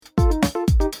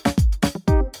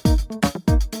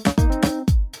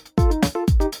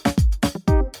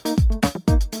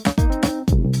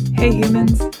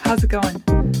going?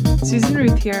 Susan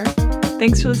Ruth here.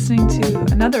 Thanks for listening to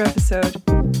another episode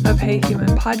of Hey Human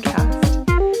Podcast.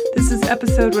 This is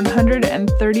episode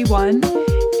 131,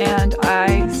 and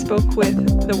I spoke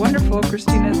with the wonderful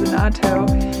Christina Zanato.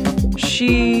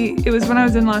 It was when I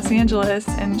was in Los Angeles,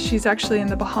 and she's actually in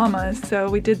the Bahamas, so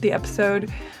we did the episode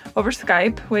over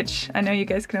Skype, which I know you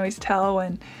guys can always tell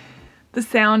when the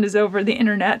sound is over the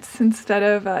internets instead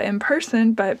of in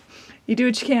person, but you do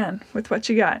what you can with what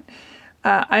you got.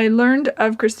 I learned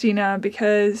of Christina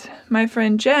because my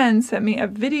friend Jen sent me a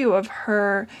video of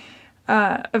her,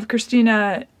 of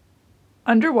Christina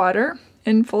underwater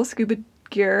in full scuba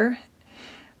gear,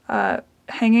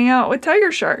 hanging out with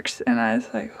tiger sharks. And I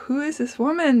was like, who is this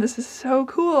woman? This is so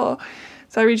cool.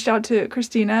 So I reached out to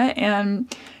Christina,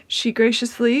 and she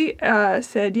graciously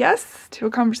said yes to a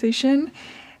conversation,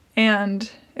 and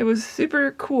it was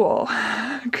super cool.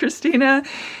 Christina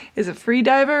is a free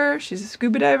diver. She's a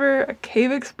scuba diver, a cave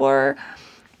explorer.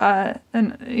 And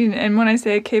when I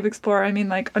say a cave explorer, I mean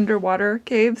like underwater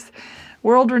caves.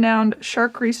 World-renowned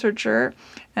shark researcher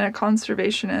and a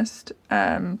conservationist.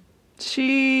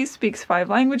 She speaks 5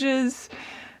 languages.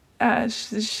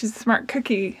 She's a smart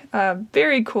cookie.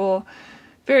 Very cool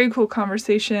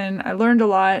conversation. I learned a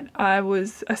lot. I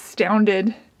was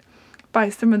astounded by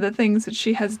some of the things that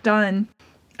she has done.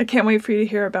 I can't wait for you to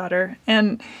hear about her.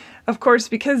 And of course,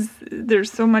 because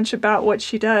there's so much about what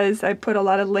she does, I put a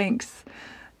lot of links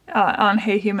on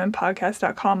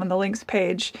heyhumanpodcast.com on the links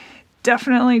page.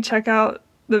 Definitely check out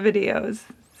the videos.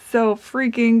 So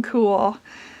freaking cool.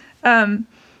 So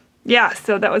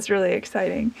that was really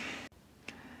exciting.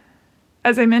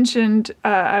 As I mentioned,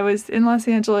 I was in Los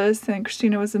Angeles and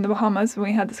Christina was in the Bahamas when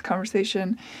we had this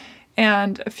conversation.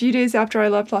 And a few days after I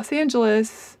left Los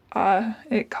Angeles,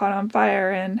 it caught on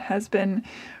fire and has been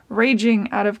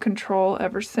raging out of control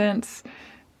ever since.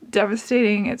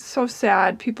 Devastating. It's so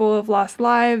sad. People have lost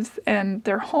lives and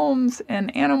their homes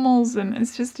and animals, and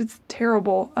it's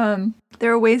terrible.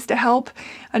 There are ways to help.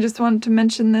 I just wanted to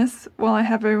mention this while I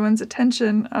have everyone's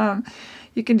attention.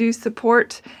 You can do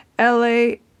support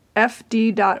LAFD.org.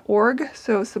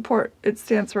 So support, it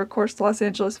stands for, of course, Los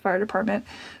Angeles Fire Department.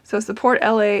 So support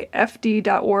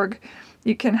LAFD.org.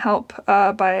 You can help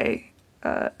by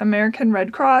American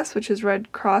Red Cross, which is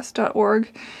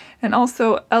redcross.org, and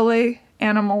also LA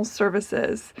Animal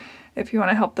Services, if you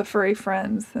want to help the furry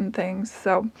friends and things.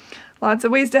 So lots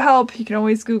of ways to help. You can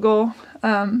always Google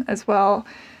as well,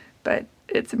 but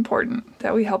it's important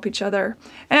that we help each other.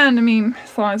 And I mean,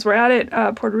 as long as we're at it,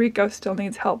 Puerto Rico still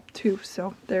needs help too,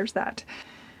 so there's that.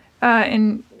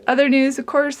 In other news, of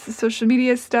course, the social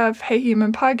media stuff, Hey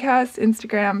Human Podcast,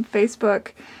 Instagram,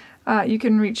 Facebook. You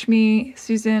can reach me,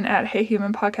 Susan, at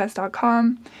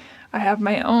heyhumanpodcast.com. I have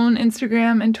my own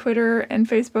Instagram and Twitter and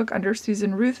Facebook under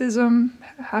Susan Ruthism.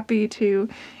 Happy to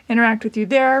interact with you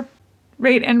there.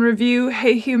 Rate and review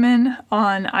Hey Human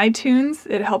on iTunes.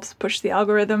 It helps push the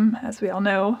algorithm. As we all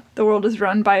know, the world is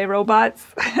run by robots.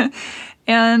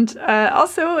 And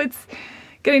also, it's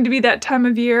getting to be that time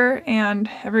of year, and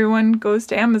everyone goes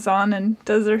to Amazon and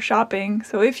does their shopping.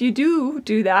 So if you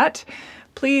do that,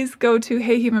 please go to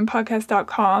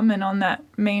heyhumanpodcast.com, and on that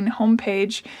main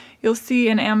homepage, you'll see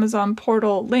an Amazon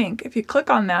portal link. If you click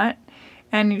on that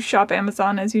and you shop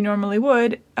Amazon as you normally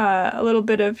would, a little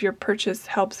bit of your purchase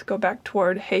helps go back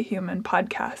toward Hey Human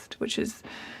Podcast, which is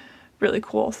really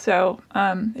cool. So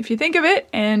if you think of it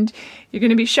and you're going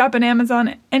to be shopping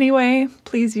Amazon anyway,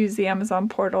 please use the Amazon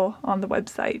portal on the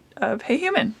website of Hey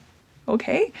Human.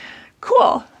 Okay,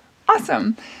 cool,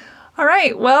 awesome. All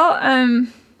right, well,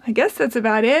 I guess that's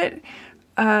about it.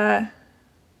 Go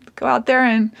out there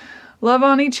and love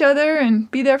on each other and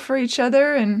be there for each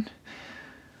other and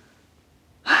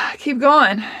keep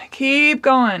going.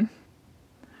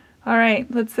 All right,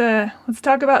 let's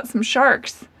talk about some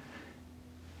sharks.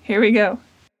 Here we go.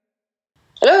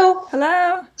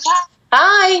 Hello.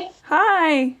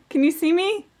 Hi. Can you see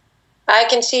me? I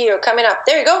can see you coming up.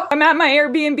 There you go. I'm at my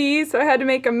Airbnb, so I had to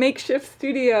make a makeshift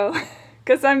studio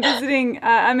because I'm visiting.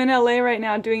 I'm in LA right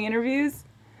now doing interviews.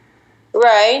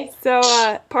 Right. So,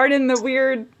 pardon the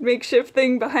weird makeshift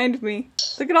thing behind me.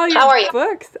 Look at all your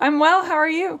books. I'm well. How are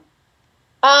you?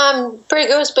 Pretty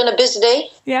good. It's been a busy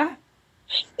day. Yeah.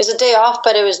 It's a day off,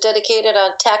 but it was dedicated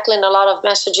on tackling a lot of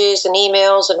messages and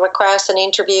emails and requests and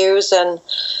interviews, and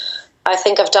I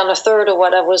think I've done a third of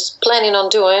what I was planning on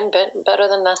doing, but better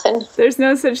than nothing. There's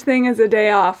no such thing as a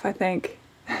day off, I think.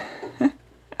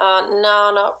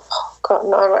 No,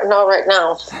 not right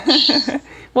now.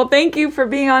 Well, thank you for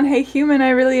being on Hey Human. I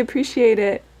really appreciate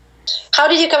it. How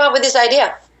did you come up with this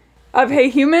idea? Of Hey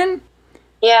Human?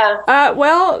 Yeah.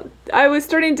 Well, I was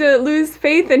starting to lose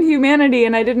faith in humanity,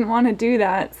 and I didn't want to do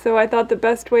that. So I thought the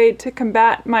best way to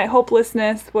combat my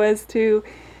hopelessness was to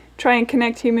try and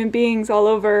connect human beings all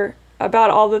over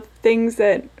about all the things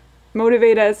that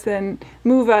motivate us and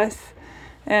move us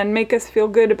and make us feel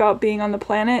good about being on the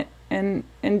planet. And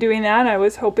in doing that, I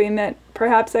was hoping that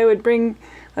perhaps I would bring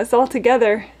us all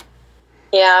together.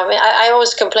 Yeah, I mean, I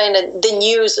always complain that the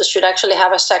news should actually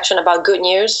have a section about good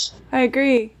news. I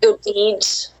agree. Good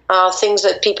deeds, things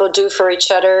that people do for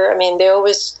each other. I mean, they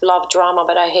always love drama,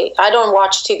 but I don't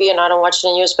watch TV and I don't watch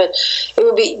the news, but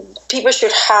people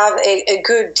should have a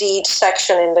good deed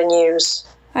section in the news.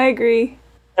 I agree.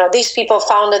 These people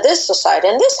founded this society,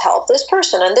 and this helped this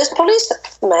person, and this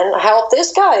policeman helped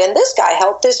this guy, and this guy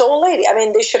helped this old lady. I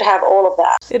mean, they should have all of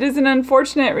that. It is an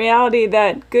unfortunate reality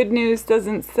that good news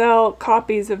doesn't sell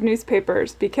copies of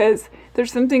newspapers, because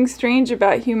there's something strange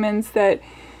about humans that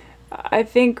I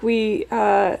think we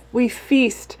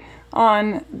feast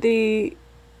on the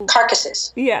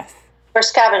carcasses. Yes. We're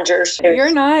scavengers.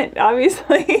 You're not,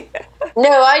 obviously.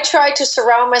 No, I try to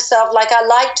surround myself. Like, I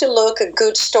like to look at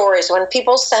good stories. When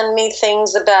people send me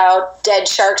things about dead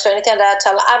sharks or anything like that, I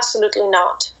tell them absolutely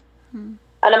not. And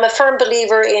I'm a firm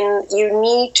believer in you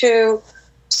need to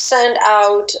send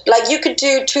out, like, you could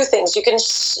do two things. You can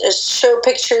show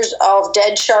pictures of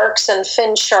dead sharks and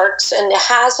fin sharks, and it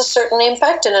has a certain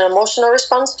impact and an emotional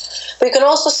response. But you can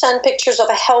also send pictures of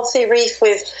a healthy reef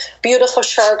with beautiful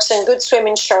sharks and good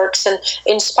swimming sharks and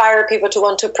inspire people to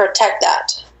want to protect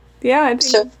that. Yeah, I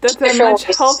think that's a much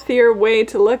healthier way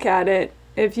to look at it.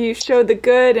 If you show the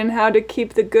good and how to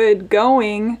keep the good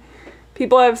going,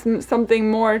 people have something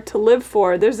more to live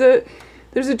for. There's a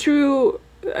true,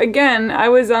 again, I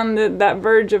was on that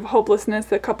verge of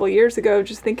hopelessness a couple years ago,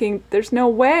 just thinking, there's no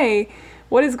way.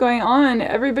 What is going on?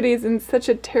 Everybody's in such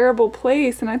a terrible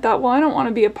place. And I thought, well, I don't want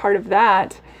to be a part of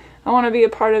that. I want to be a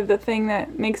part of the thing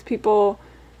that makes people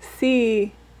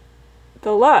see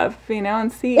the love,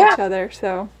 and see each other.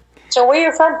 So where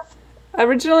are you from?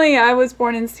 Originally, I was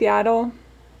born in Seattle.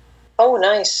 Oh,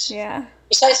 nice. Yeah.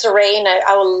 Besides the rain,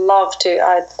 I would love to.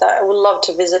 I would love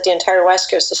to visit the entire West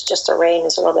Coast. It's just the rain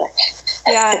is a little bit.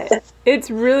 Yeah,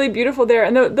 it's really beautiful there.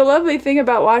 And the lovely thing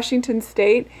about Washington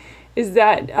State is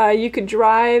that you could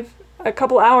drive a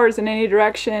couple hours in any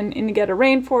direction and you get a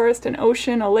rainforest, an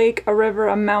ocean, a lake, a river,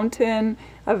 a mountain,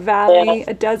 a valley,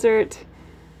 a desert.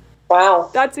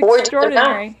 Wow. That's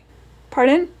extraordinary.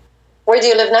 Pardon? Where do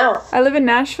you live now? I live in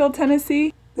Nashville,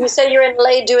 Tennessee. You said you're in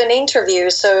LA doing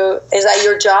interviews, so is that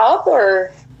your job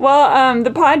or? Well, the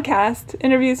podcast,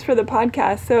 interviews for the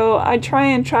podcast. So I try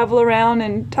and travel around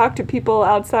and talk to people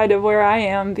outside of where I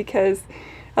am, because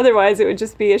otherwise it would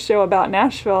just be a show about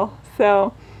Nashville.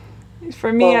 So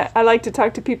for me, I like to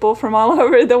talk to people from all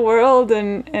over the world,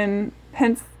 and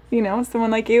hence,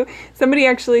 someone like you. Somebody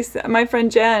actually, my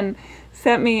friend Jen,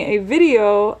 sent me a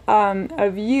video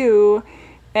of you,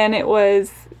 and it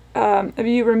was of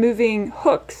you removing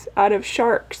hooks out of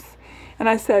sharks. And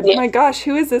I said, oh my gosh,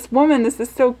 who is this woman? This is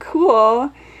so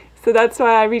cool. So that's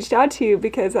why I reached out to you,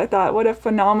 because I thought, what a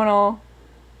phenomenal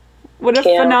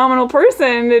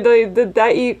person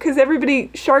that you, because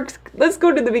sharks, let's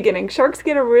go to the beginning. Sharks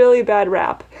get a really bad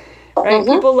rap, right?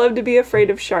 People love to be afraid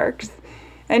of sharks.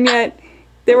 And yet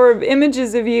there were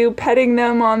images of you petting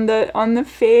them on the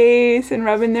face and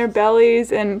rubbing their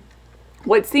bellies, and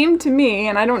what seemed to me,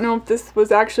 and I don't know if this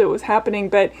was actually what was happening,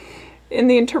 but in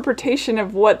the interpretation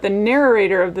of what the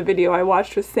narrator of the video I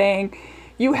watched was saying,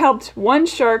 you helped one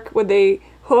shark with a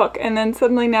hook, and then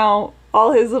suddenly now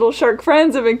all his little shark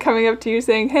friends have been coming up to you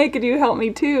saying, hey, could you help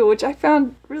me too? Which I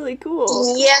found really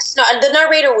cool. Yes, no, the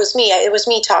narrator was me. It was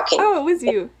me talking. Oh, it was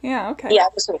you. Yeah, okay. Yeah,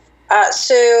 it was me.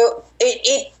 So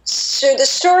the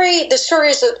story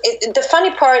is, the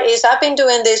funny part is I've been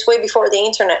doing this way before the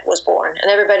internet was born, and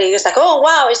everybody was like, oh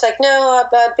wow, it's like, no,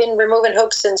 I've been removing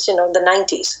hooks since the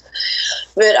 90s,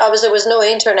 but obviously there was no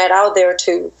internet out there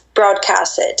to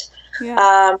broadcast it.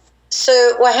 Yeah.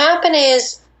 So what happened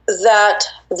is that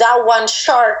one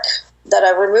shark that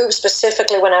I removed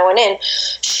specifically when I went in,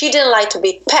 she didn't like to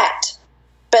be pet,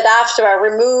 but after I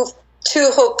removed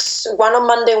 2 hooks, one on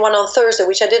Monday, one on Thursday,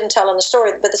 which I didn't tell in the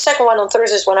story, but the second one on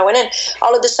Thursday is when I went in,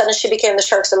 all of a sudden she became the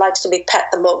shark that likes to be pet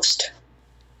the most.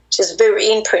 She's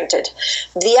very imprinted.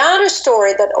 The other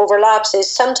story that overlaps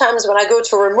is sometimes when I go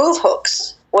to remove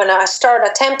hooks, when I start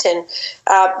attempting,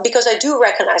 because I do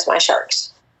recognize my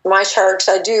sharks.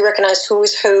 I do recognize who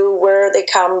is who, where they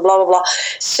come, blah, blah, blah.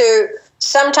 So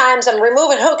sometimes I'm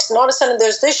removing hooks, and all of a sudden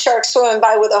there's this shark swimming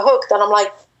by with a hook that I'm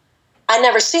like, I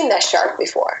never seen that shark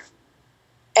before.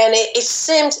 And it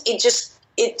seems,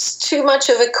 it's too much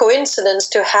of a coincidence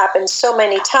to happen so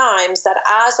many times that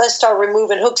as I start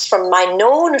removing hooks from my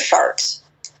known sharks,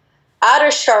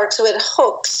 other sharks with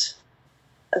hooks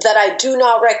that I do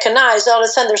not recognize, all of a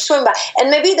sudden they're swimming by. And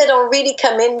maybe they don't really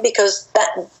come in because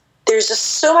there's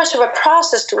just so much of a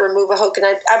process to remove a hook. And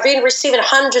I've been receiving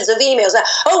hundreds of emails that,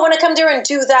 oh, when I come there and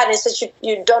do that, and it says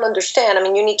you don't understand. I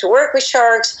mean, you need to work with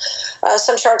sharks.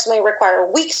 Some sharks may require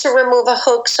weeks to remove a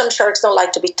hook. Some sharks don't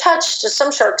like to be touched.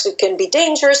 Some sharks, it can be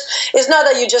dangerous. It's not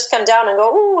that you just come down and go,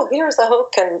 oh, here's the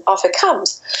hook, and off it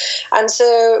comes. And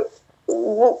so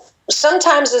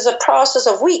sometimes there's a process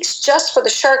of weeks just for the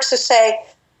sharks to say,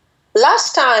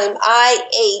 last time I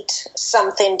ate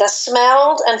something that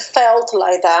smelled and felt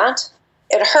like that,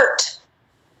 it hurt.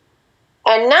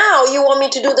 And now you want me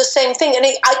to do the same thing. And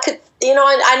I could,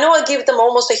 I know I give them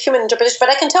almost a human interpretation, but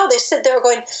I can tell they sit there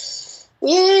going,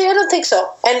 yeah, I don't think so.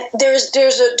 And there's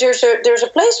a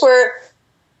place where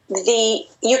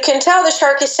you can tell the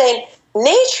shark is saying,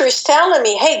 nature is telling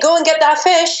me, hey, go and get that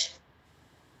fish.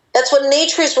 That's what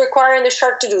nature is requiring the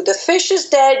shark to do. The fish is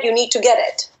dead, you need to get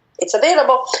it. It's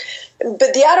available.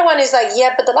 But the other one is like,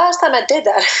 yeah, but the last time I did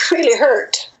that, it really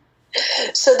hurt.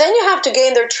 So then you have to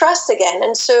gain their trust again.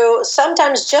 And so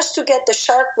sometimes just to get the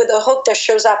shark with a hook that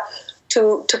shows up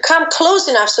to come close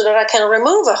enough so that I can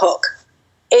remove a hook,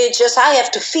 I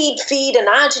have to feed and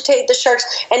agitate the sharks.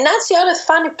 And that's the other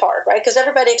funny part, right? Because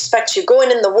everybody expects you going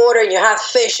in the water and you have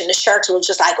fish and the sharks will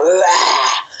just like,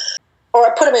 ah. Or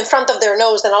I put them in front of their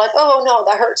nose and I'm like, oh, no,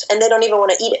 that hurts. And they don't even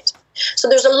want to eat it. So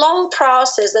there's a long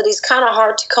process that is kind of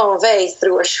hard to convey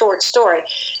through a short story.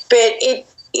 But it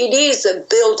is a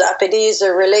build-up. It is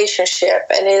a relationship.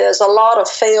 And it is a lot of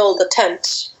failed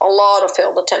attempts.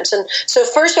 And so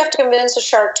first you have to convince a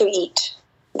shark to eat.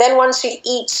 Then once he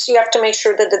eats, you have to make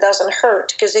sure that it doesn't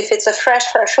hurt. Because if it's a fresh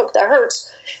hook that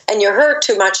hurts and you hurt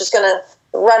too much, it's going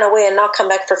to run away and not come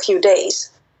back for a few days.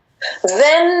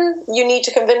 Then you need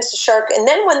to convince the shark. And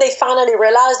then when they finally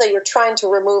realize that you're trying to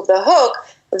remove the hook,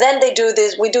 then they do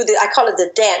this, I call it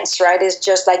the dance, right? It's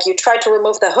just like you try to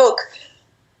remove the hook.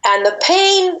 And the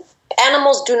pain,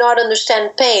 animals do not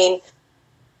understand pain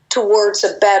towards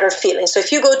a better feeling. So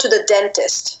if you go to the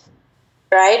dentist,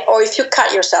 right? Or if you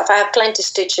cut yourself, I have plenty of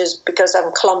stitches because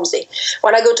I'm clumsy.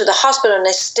 When I go to the hospital and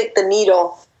I stick the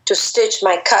needle to stitch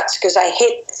my cuts because I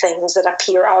hate things that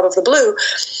appear out of the blue,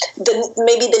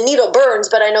 maybe the needle burns,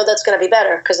 but I know that's going to be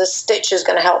better because a stitch is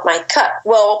going to help my cut.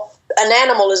 Well, an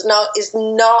animal is not.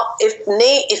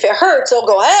 If it hurts, it'll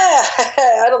go,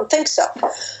 I don't think so.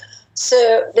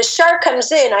 So the shark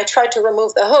comes in, I try to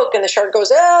remove the hook, and the shark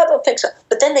goes, I don't think so.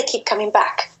 But then they keep coming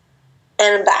back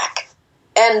and back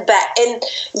and back. And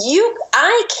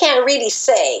I can't really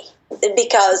say,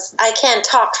 because I can't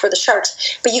talk for the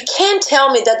sharks, but you can't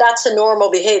tell me that that's a normal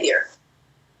behavior.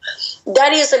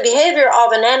 That is a behavior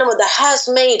of an animal that has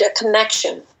made a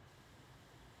connection.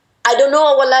 I don't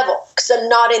know at what level, because I'm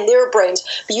not in their brains,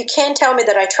 but you can't tell me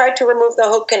that I tried to remove the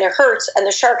hook and it hurts, and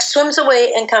the shark swims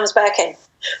away and comes back in.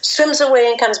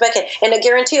 And I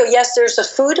guarantee you, yes, there's a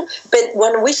food, but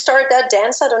when we start that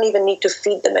dance, I don't even need to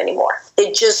feed them anymore.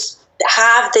 They just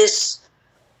have this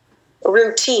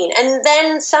routine. And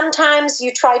then sometimes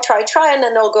you try, and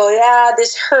then they'll go, yeah,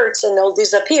 this hurts, and they'll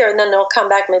disappear, and then they'll come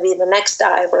back maybe the next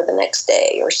dive or the next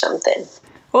day or something.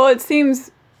 Well, it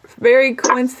seems very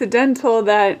coincidental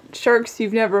that sharks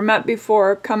you've never met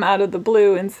before come out of the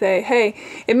blue and say, hey,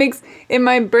 it makes, in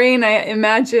my brain, I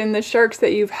imagine the sharks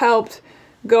that you've helped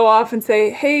go off and say,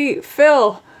 hey,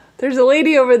 Phil, there's a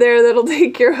lady over there that'll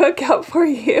take your hook out for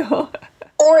you.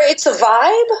 Or it's a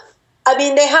vibe. I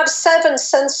mean, they have 7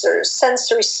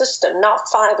 sensory system, not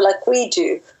 5 like we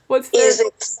do. Is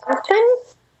it something?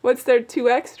 What's their 2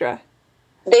 extra?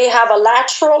 They have a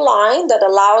lateral line that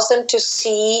allows them to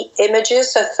see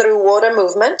images through water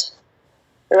movement,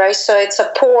 right? So it's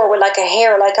a pore with like a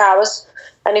hair like ours.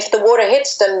 And if the water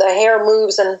hits them, the hair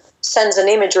moves and sends an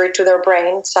imagery to their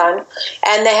brain, son.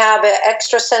 And they have an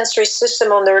extrasensory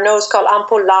system on their nose called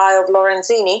ampullae of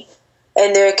Lorenzini.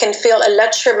 And they can feel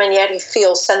electromagnetic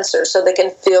field sensors. So they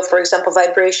can feel, for example,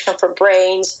 vibration from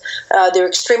brains. They're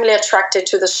extremely attracted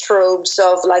to the strobes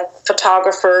of like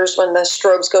photographers when the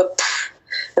strobes go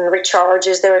and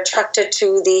recharges. They're attracted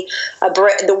to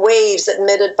the waves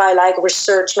emitted by like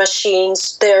research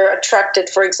machines. They're attracted,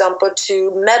 for example,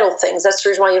 to metal things. That's the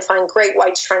reason why you find great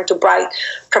whites trying to ride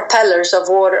propellers of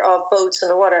boats in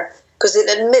the water, because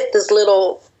it emit these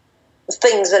little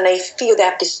things, and they feel they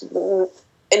have this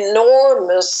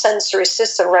enormous sensory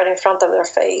system right in front of their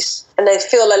face, and they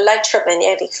feel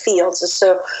electromagnetic fields. And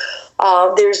so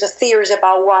there's a theory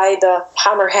about why the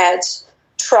hammerheads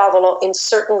travel in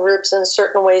certain groups in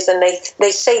certain ways, and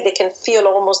they say they can feel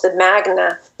almost the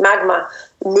magma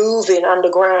moving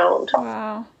underground.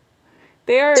 Wow.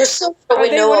 Are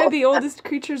they one of the oldest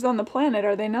creatures on the planet,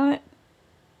 are they not?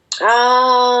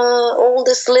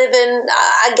 Oldest living,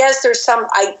 I guess there's some,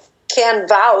 I can't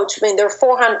vouch. I mean, they're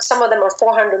 400, some of them are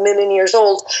 400 million years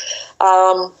old.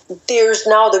 There's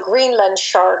now the Greenland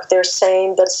shark. They're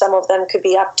saying that some of them could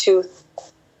be up to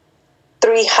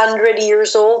 300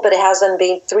 years old, but it hasn't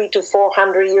been 300 to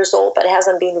 400 years old, but it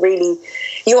hasn't been really,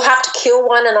 you have to kill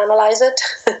one and analyze it,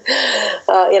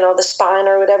 the spine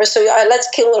or whatever. So let's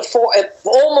kill a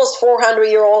almost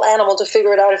 400-year-old animal to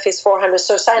figure it out if it's 400.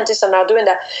 So scientists are now doing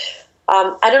that.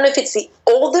 I don't know if it's the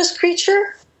oldest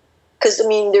creature, because, I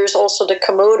mean, there's also the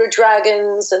Komodo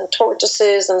dragons and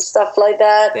tortoises and stuff like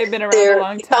that. They've been around a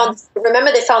long time.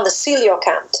 Remember, they found the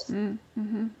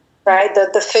coelacanth, right?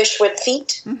 The fish with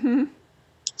feet. Mm-hmm.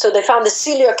 So they found the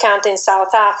coelacanth in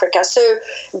South Africa. So,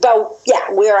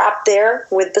 we're up there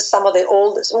with some of the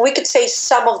oldest. We could say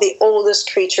some of the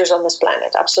oldest creatures on this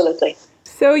planet. Absolutely.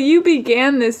 So you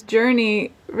began this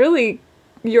journey, really,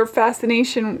 your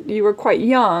fascination, you were quite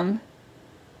young,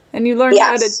 and you learned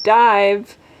how to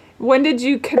dive. When did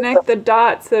you connect the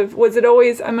dots of, was it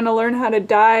always, I'm going to learn how to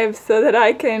dive so that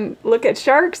I can look at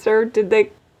sharks, or did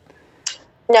they?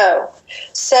 No.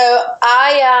 So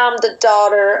I am the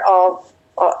daughter of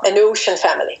an ocean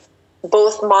family.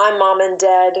 Both my mom and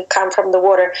dad come from the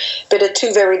water, but at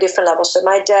two very different levels. So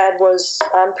my dad was,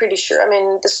 I'm pretty sure, I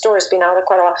mean, the story's been out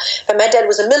quite a while, but my dad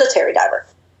was a military diver.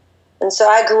 And so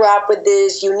I grew up with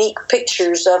these unique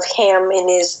pictures of him in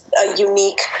his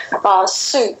unique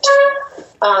suit.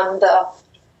 And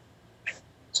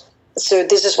so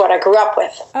this is what I grew up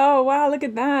with. Oh, wow, look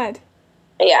at that.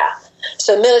 Yeah.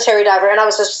 So military diver, and I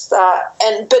was just,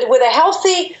 but with a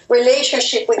healthy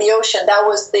relationship with the ocean, that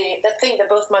was the thing that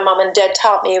both my mom and dad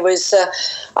taught me was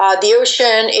the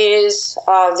ocean is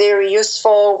very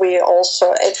useful. We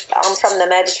also, I'm from the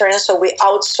Mediterranean, so we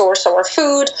outsource our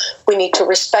food. We need to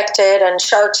respect it, and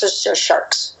sharks is just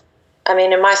sharks. I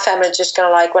mean, in my family, just kind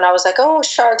of like, when I was like, oh,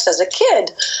 sharks as a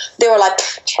kid, they were like,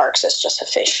 sharks is just a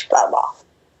fish, blah, blah.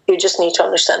 You just need to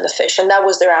understand the fish, and that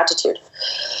was their attitude.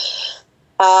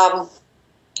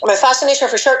 My fascination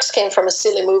for sharks came from a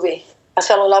silly movie. I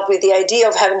fell in love with the idea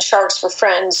of having sharks for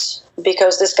friends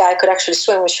because this guy could actually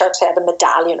swim with sharks. He had a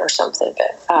medallion or something,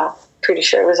 but pretty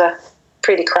sure it was a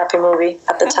pretty crappy movie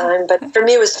at the time. But for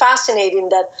me, it was fascinating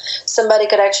that somebody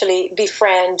could actually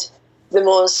befriend the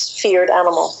most feared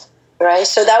animal, right?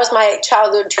 So that was my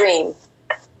childhood dream.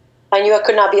 I knew I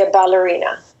could not be a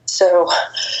ballerina. So,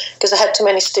 because I had too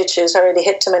many stitches, I already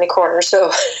hit too many corners.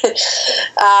 So,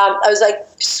 I was like,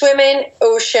 swimming,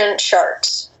 ocean,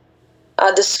 sharks.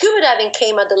 The scuba diving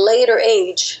came at a later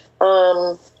age.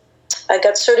 I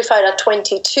got certified at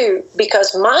 22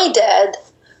 because my dad,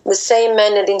 the same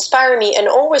man that inspired me and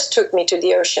always took me to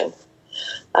the ocean,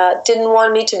 didn't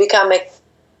want me to become a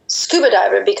scuba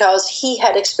diver because he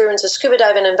had experienced a scuba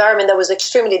diving environment that was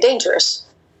extremely dangerous.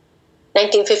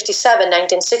 1957,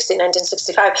 1960,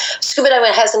 1965. Scuba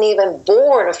diving hasn't even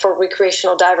born for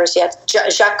recreational divers yet.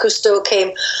 Jacques Cousteau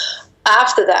came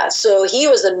after that. So he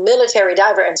was a military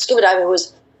diver, and scuba diving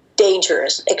was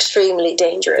dangerous, extremely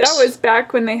dangerous. That was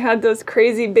back when they had those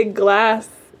crazy big glass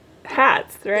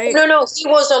hats, right? No, he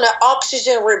was on an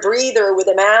oxygen rebreather with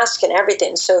a mask and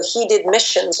everything. So he did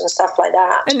missions and stuff like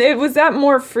that. And was that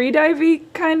more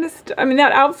free-divey kind of stuff? I mean,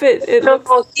 that outfit,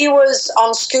 No, he was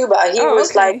on scuba. He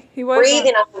was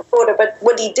breathing underwater, but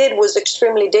what he did was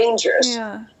extremely dangerous.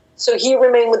 Yeah. So he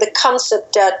remained with the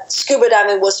concept that scuba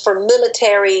diving was for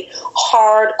military,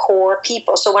 hardcore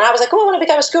people. So when I was like, oh, I want to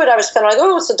become a scuba diver, it's kind of like,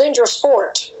 oh, it's a dangerous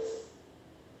sport.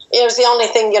 It was the only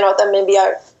thing, that maybe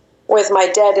with my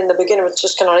dad in the beginning was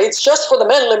just kind of, it's just for the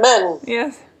manly men.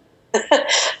 Yes.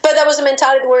 But that was a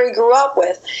mentality where he grew up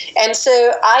with. And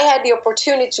so I had the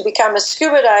opportunity to become a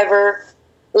scuba diver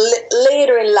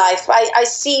later in life. I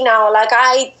see now, like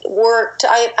I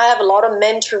have a lot of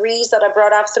mentorees that I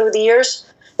brought up through the years.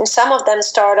 And some of them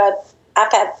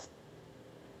I've had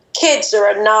kids that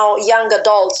are now young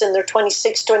adults in their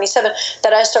 26, 27,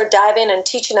 that I start diving and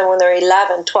teaching them when they're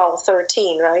 11, 12,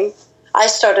 13, right? I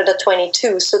started at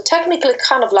 22, so technically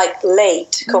kind of like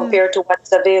late compared to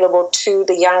what's available to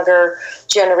the younger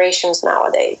generations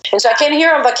nowadays. And so I came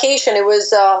here on vacation. It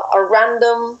was a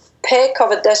random pick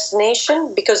of a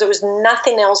destination because there was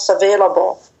nothing else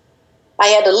available. I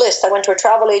had a list. I went to a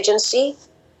travel agency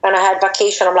and I had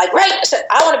vacation. I'm like, right. I said,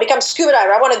 I want to become a scuba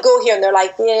diver. I want to go here. And they're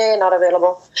like, yeah, not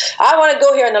available. I want to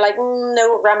go here. And they're like,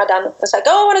 no, Ramadan. It's like,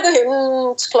 oh, I want to go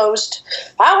here. It's closed.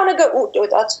 I want to go. Ooh,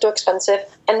 that's too expensive.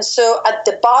 And so at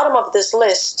the bottom of this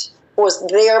list was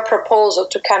their proposal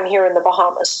to come here in the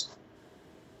Bahamas.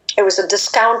 It was a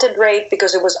discounted rate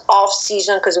because it was off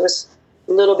season, because it was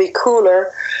a little bit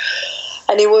cooler.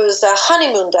 And it was a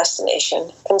honeymoon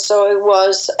destination. And so it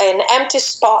was an empty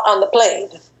spot on the plane.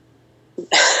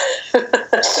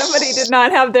 Somebody did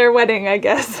not have their wedding, I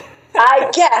guess.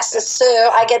 I guess. So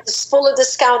I get this fully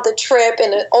discounted trip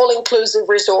in an all-inclusive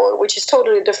resort, which is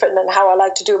totally different than how I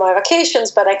like to do my vacations.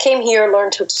 But I came here,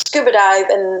 learned to scuba dive,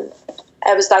 and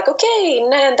I was like, okay,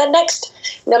 and then next.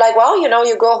 And they're like, well,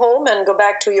 you go home and go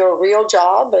back to your real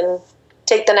job and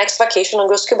take the next vacation and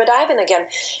go scuba diving again.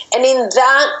 And in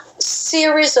that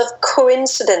series of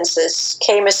coincidences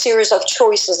came a series of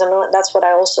choices. And that's what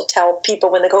I also tell people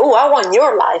when they go, oh, I want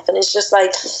your life. And it's just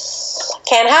like,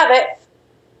 can't have it.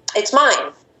 It's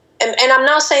mine. And I'm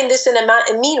not saying this in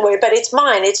a mean way, but it's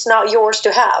mine. It's not yours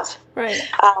to have. Right.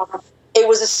 It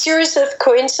was a series of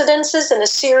coincidences and a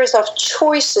series of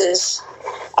choices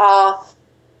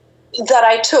that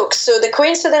I took. So the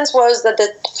coincidence was that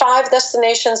the 5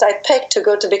 destinations I picked to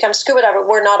go to become scuba diver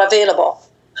were not available.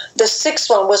 The 6th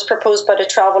one was proposed by the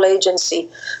travel agency.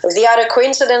 The other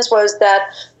coincidence was that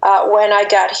when I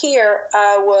got here,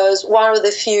 I was one of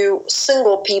the few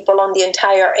single people on the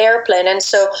entire airplane. And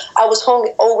so I was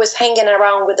always hanging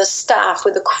around with the staff,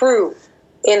 with the crew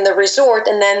in the resort.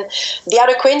 And then the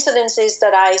other coincidence is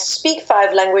that I speak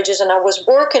 5 languages, and I was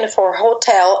working for a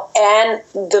hotel, and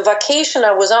the vacation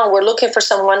I was on, we're looking for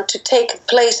someone to take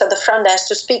place at the front desk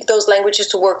to speak those languages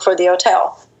to work for the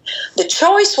hotel. The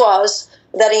choice was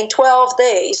that in 12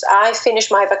 days, I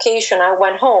finished my vacation, I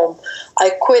went home, I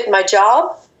quit my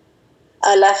job,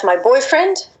 I left my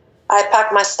boyfriend, I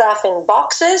packed my stuff in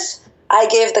boxes, I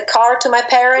gave the car to my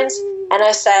parents, and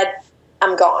I said,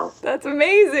 I'm gone. That's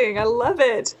amazing. I love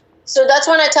it. So that's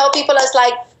when I tell people, it's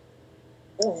like,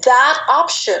 that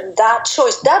option, that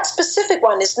choice, that specific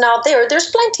one is not there.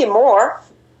 There's plenty more.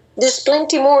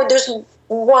 There's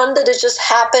one that has just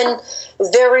happened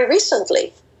very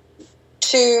recently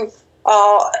to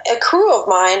a crew of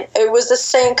mine. It was the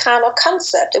same kind of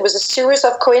concept. It was a series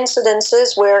of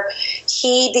coincidences where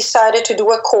he decided to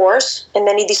do a course, and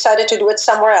then he decided to do it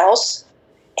somewhere else,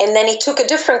 and then he took a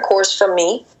different course from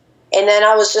me. And then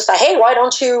I was just like, hey, why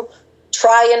don't you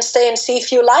try and stay and see if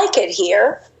you like it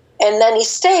here? And then he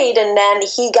stayed, and then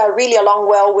he got really along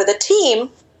well with the team.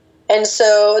 And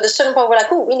so at a certain point, we're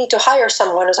like, oh, we need to hire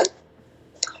someone. I was like,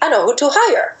 I know who to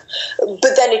hire.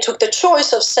 But then he took the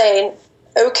choice of saying,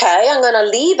 okay, I'm going to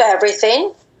leave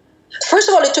everything. First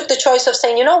of all, he took the choice of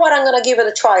saying, you know what, I'm going to give it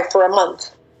a try for a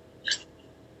month.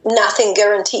 Nothing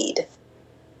guaranteed.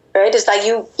 Right? It's like,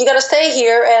 you got to stay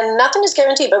here, and nothing is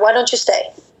guaranteed, but why don't you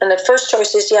stay? And the first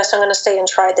choice is, yes, I'm going to stay and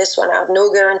try this one out.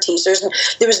 No guarantees.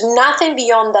 There was nothing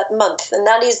beyond that month. And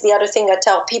that is the other thing I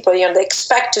tell people. They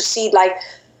expect to see, like,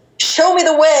 show me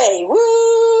the way.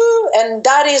 Woo! And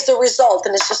that is the result.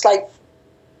 And it's just like,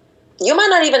 you might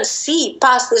not even see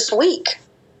past this week,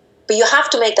 but you have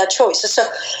to make that choice. So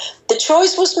the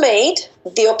choice was made.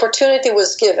 The opportunity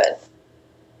was given.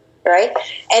 Right?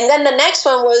 And then the next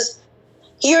one was,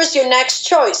 here's your next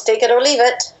choice. Take it or leave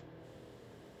it.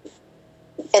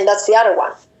 And that's the other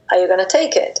one. Are you going to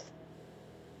take it?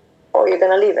 Or you're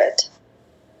going to leave it?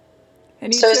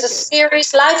 So it's a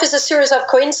series. Life is a series of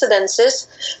coincidences.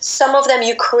 Some of them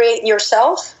you create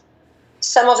yourself.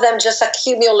 Some of them just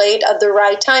accumulate at the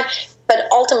right time.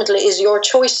 But ultimately, is your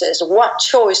choices. What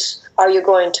choice are you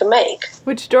going to make?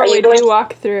 Which doorway do you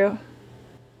walk through?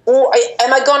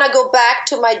 Am I going to go back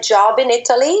to my job in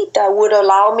Italy that would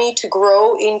allow me to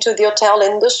grow into the hotel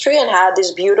industry and have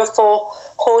this beautiful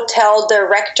hotel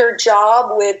director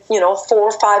job with, 4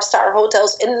 or 5-star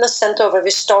hotels in the center of a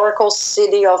historical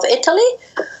city of Italy?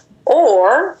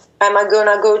 Or am I going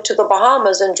to go to the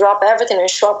Bahamas and drop everything and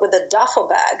show up with a duffel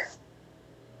bag?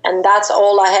 And that's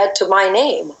all I had to my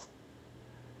name.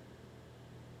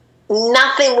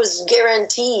 Nothing was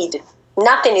guaranteed.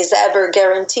 Nothing is ever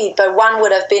guaranteed, but one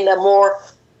would have been a more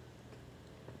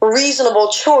reasonable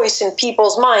choice in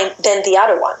people's mind than the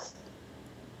other one.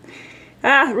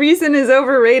 Reason is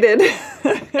overrated.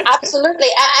 Absolutely.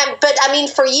 But I mean,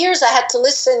 for years I had to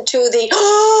listen to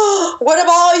the, what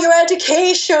about your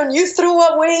education? You threw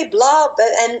away blah.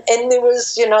 And it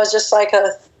was, just like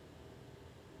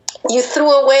you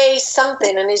threw away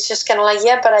something, and it's just kind of like,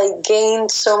 yeah, but I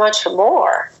gained so much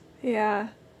more. Yeah.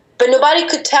 But nobody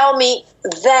could tell me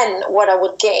then what I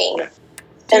would gain.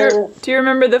 Do you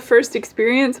remember the first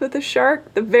experience with a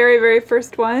shark? The very, very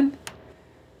first one?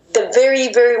 The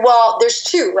very, very, well, there's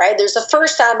 2, right? There's the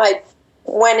first time I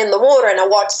went in the water and I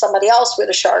watched somebody else with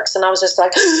the sharks, and I was just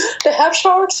like, they have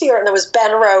sharks here. And there was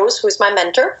Ben Rose, who's my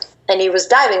mentor, and he was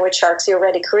diving with sharks. He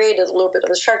already created a little bit of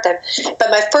a shark dive. But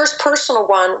my first personal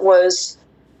one was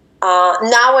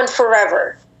Now and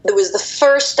Forever. It was the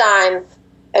first time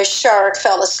a shark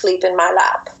fell asleep in my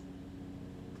lap.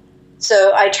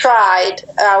 So I tried.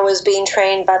 I was being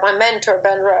trained by my mentor,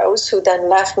 Ben Rose, who then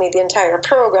left me the entire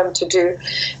program to do.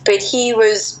 But he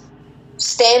was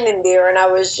standing there, and I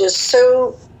was just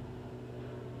so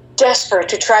desperate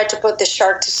to try to put the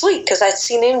shark to sleep because I'd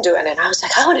seen him doing it. I was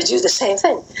like, I want to do the same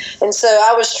thing. And so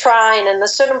I was trying, and at a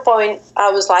certain point,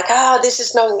 I was like, this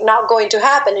is not going to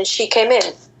happen. And she came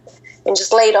in and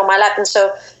just laid on my lap. And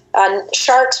so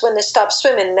sharks, when they stop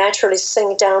swimming, naturally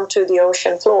sink down to the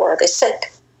ocean floor. They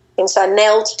sink. And so I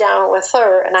knelt down with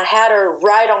her, and I had her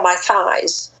right on my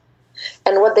thighs.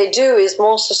 And what they do is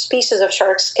most species of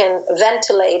sharks can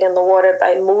ventilate in the water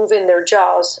by moving their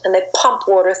jaws, and they pump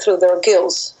water through their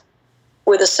gills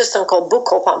with a system called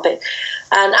buccal pumping.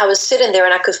 And I was sitting there,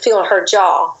 and I could feel her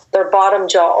jaw, their bottom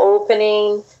jaw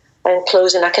opening and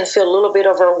closing. I can feel a little bit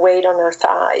of her weight on her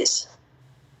thighs.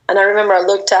 And I remember I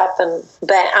looked up, and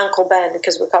Uncle Ben,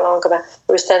 because we call him Uncle Ben,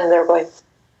 was standing there going,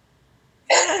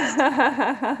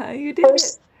 you did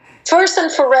it. First and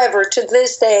forever, to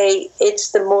this day,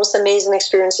 it's the most amazing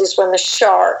experiences when the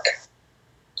shark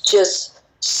just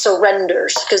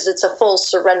surrenders, because it's a full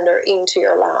surrender into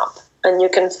your lap. And you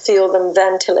can feel them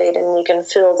ventilate, and you can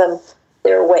feel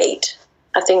their weight.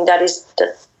 I think that is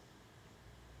the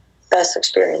best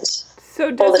experience. So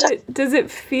does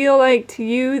it feel like to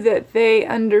you that they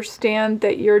understand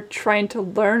that you're trying to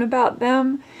learn about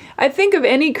them? I think of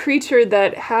any creature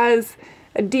that has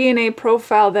a DNA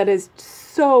profile that is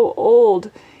so old,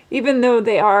 even though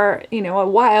they are, a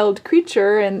wild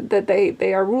creature and that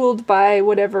they are ruled by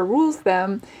whatever rules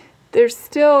them, there's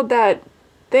still that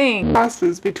thing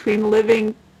passes between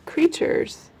living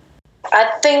creatures. I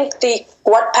think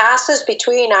what passes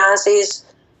between us is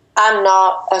I'm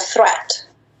not a threat,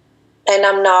 and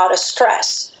I'm not a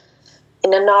stress,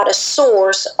 and I'm not a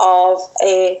source of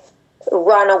a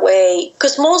runaway.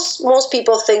 Because most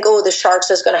people think, the shark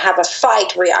is going to have a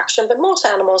fight reaction, but most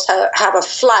animals have a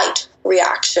flight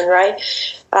reaction, right?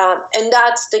 And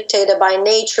that's dictated by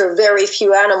nature. Very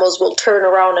few animals will turn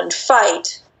around and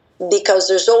fight because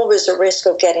there's always a risk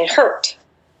of getting hurt.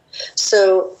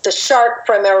 So the shark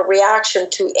primary reaction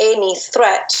to any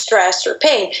threat, stress, or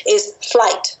pain is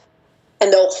flight,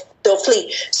 and they'll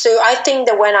flee. So I think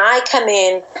that when I come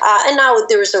in, and now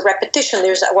there's a repetition,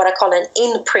 there's what I call an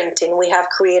imprinting. We have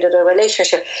created a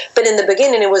relationship. But in the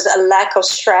beginning, it was a lack of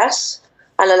stress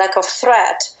and a lack of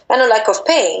threat and a lack of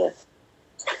pain.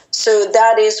 So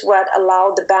that is what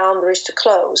allowed the boundaries to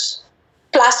close.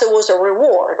 Plus, it was a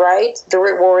reward, right? The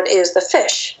reward is the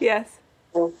fish. Yes.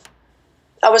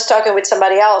 I was talking with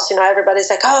somebody else, everybody's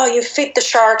like, you feed the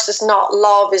sharks, it's not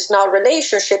love, it's not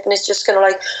relationship. And it's just kind of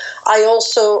like, I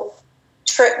also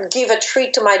give a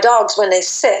treat to my dogs when they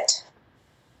sit,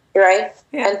 right?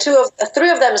 Yeah. And three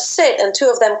of them sit, and two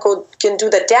of them can do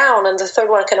the down, and the third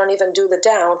one cannot even do the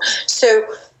down. So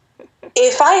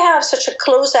if I have such a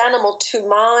close animal to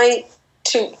my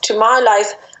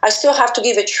life, I still have to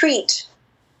give a treat.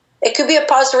 It could be a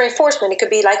positive reinforcement. It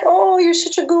could be like, you're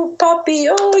such a good puppy.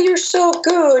 You're so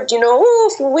good.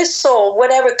 Whistle,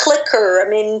 whatever, clicker. I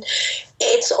mean,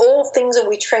 it's all things that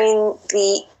we train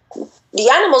the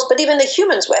animals, but even the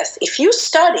humans with. If you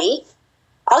study,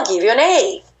 I'll give you an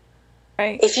A.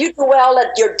 Right. If you do well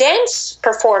at your dance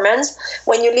performance,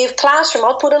 when you leave classroom,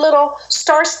 I'll put a little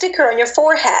star sticker on your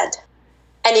forehead.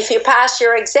 And if you pass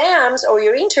your exams or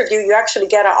your interview, you actually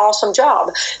get an awesome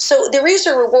job. So there is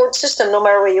a reward system no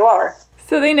matter where you are.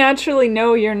 So they naturally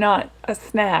know you're not a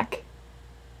snack.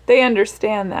 They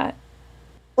understand that.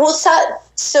 Well,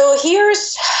 so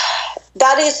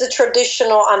that is the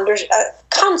traditional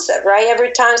concept, right?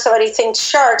 Every time somebody thinks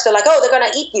sharks, they're like, they're going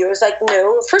to eat you. It's like,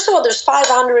 no. First of all, there's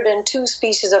 502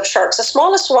 species of sharks. The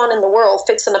smallest one in the world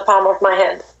fits in the palm of my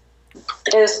hand.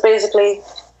 It is basically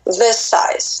this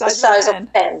size, the size of a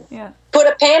pen. Yeah. Put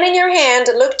a pen in your hand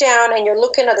and look down, and you're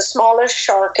looking at the smallest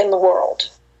shark in the world,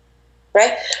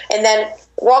 right? And then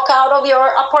walk out of your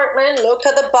apartment, look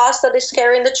at the bus that is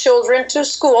carrying the children to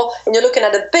school, and you're looking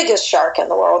at the biggest shark in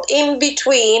the world. In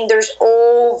between, there's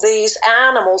all these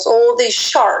animals, all these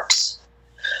sharks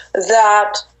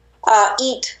that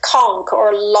eat conch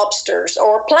or lobsters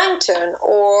or plankton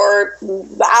or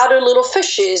other little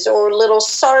fishes or little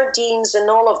sardines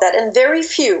and all of that. And very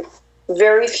few,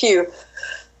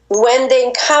 when they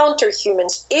encounter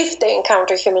humans, if they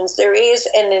encounter humans, there is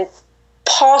an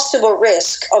impossible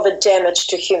risk of a damage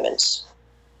to humans.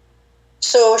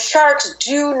 So sharks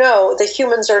do know that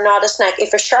humans are not a snack.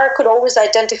 If a shark could always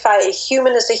identify a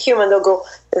human as a human, they'll go,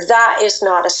 that is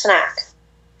not a snack.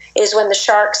 is when the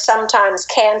shark sometimes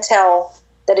can tell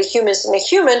that a human isn't a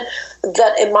human,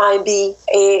 that it might be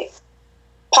a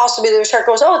possibly the shark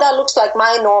goes, oh, that looks like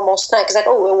my normal snack. It's like,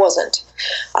 oh, it wasn't.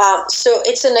 So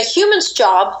it's in a human's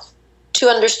job to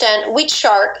understand which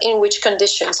shark in which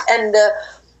conditions. And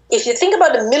if you think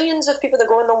about the millions of people that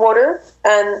go in the water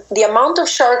and the amount of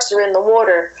sharks that are in the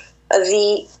water,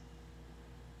 the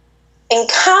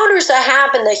encounters that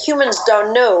happen that humans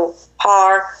don't know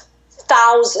are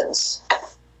thousands.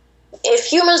 If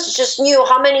humans just knew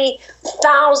how many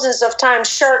thousands of times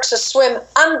sharks swim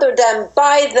under them,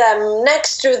 by them,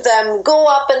 next to them, go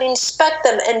up and inspect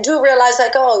them, and do realize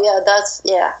like, oh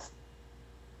yeah.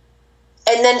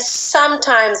 And then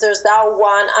sometimes there's that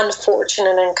one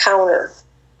unfortunate encounter.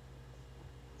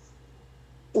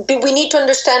 But we need to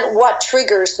understand what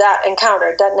triggers that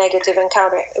encounter, that negative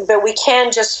encounter. But we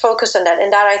can't just focus on that.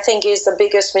 And that, I think, is the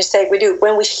biggest mistake we do.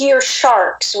 When we hear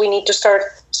sharks, we need to start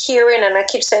hearing, and I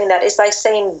keep saying that, it's like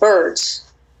saying birds.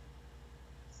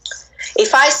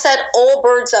 If I said all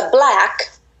birds are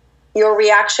black, your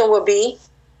reaction would be?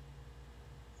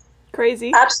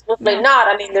 Crazy. Absolutely not.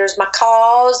 I mean, there's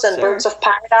macaws and birds of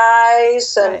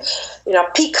paradise and,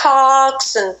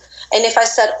 peacocks and if I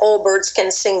said all birds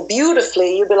can sing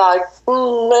beautifully, you'd be like,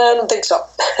 I don't think so.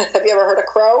 Have you ever heard a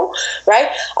crow? Right?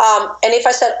 And if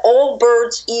I said all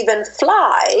birds even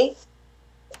fly,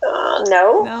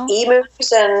 no.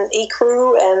 Emus and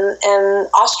ecru and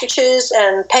ostriches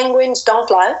and penguins don't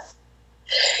fly.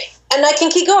 And I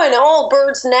can keep going. All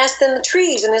birds nest in the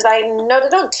trees. And it's like, no, they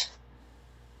don't.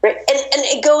 Right? And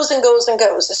it goes and goes and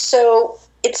goes. So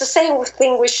it's the same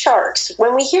thing with sharks.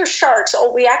 When we hear sharks,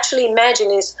 all we actually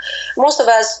imagine is, most of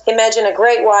us imagine a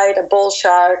great white, a bull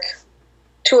shark,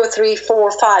 2 or 3,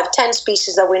 4, 5, 10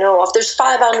 species that we know of. There's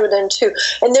 502.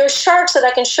 And there's sharks that I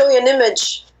can show you an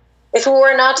image. If we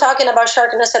were not talking about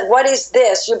shark and I said, what is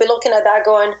this? You'd be looking at that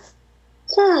going,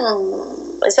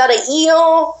 is that an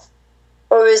eel?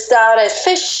 Or is that a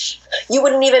fish? You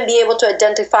wouldn't even be able to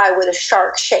identify with a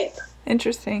shark shape.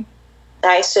 Interesting.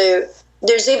 Right, so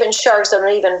there's even sharks that are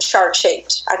even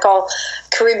shark-shaped. I call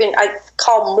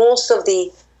most of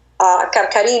the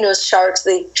Carcarinos sharks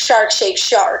the shark-shaped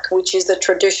shark, which is the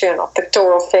traditional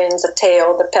pectoral fins, the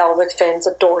tail, the pelvic fins,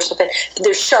 the dorsal fin. But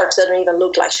there's sharks that don't even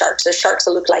look like sharks. There's sharks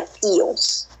that look like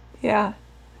eels. Yeah.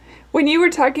 When you were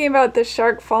talking about the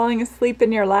shark falling asleep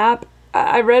in your lap,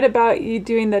 I read about you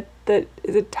doing the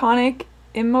is it tonic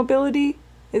immobility?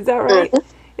 Is that right? Mm-hmm.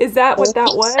 Is that what that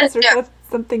was, or is that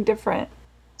something different?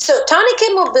 So tonic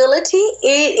immobility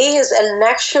is a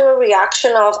natural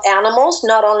reaction of animals,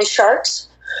 not only sharks,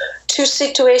 to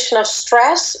situation of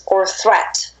stress or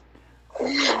threat.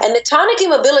 And the tonic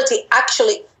immobility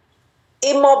actually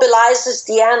immobilizes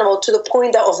the animal to the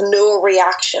point of no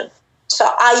reaction. So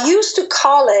I used to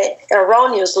call it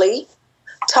erroneously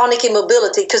tonic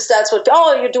immobility because that's what,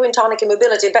 you're doing tonic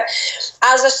immobility. But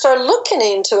as I started looking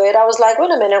into it, I was like,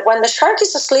 wait a minute, when the shark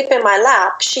is asleep in my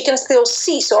lap, she can still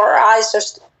see, so her eyes are...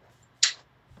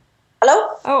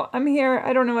 Hello? Oh, I'm here.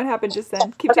 I don't know what happened just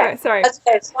then. Keep going. Sorry. That's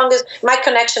okay. As long as my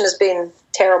connection has been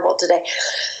terrible today.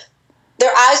 Their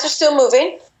eyes are still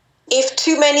moving. If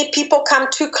too many people come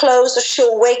too close,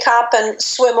 she'll wake up and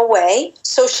swim away.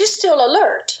 So she's still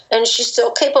alert and she's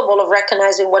still capable of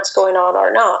recognizing what's going on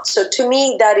or not. So to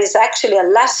me, that is actually a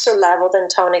lesser level than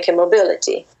tonic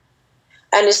immobility.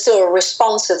 And it's still a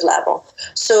responsive level.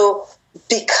 So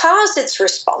because it's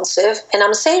responsive, and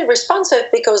I'm saying responsive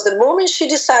because the moment she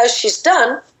decides she's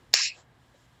done,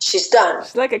 she's done.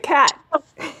 She's like a cat.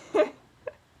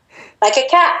 Like a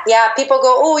cat. Yeah, people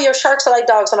go, oh, your sharks are like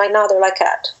dogs. I'm like, no, they're like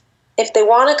cat. If they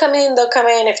want to come in, they'll come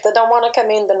in. If they don't want to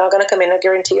come in, they're not going to come in. I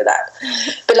guarantee you that.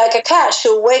 But like a cat,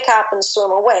 she'll wake up and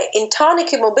swim away. In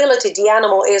tonic immobility, the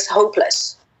animal is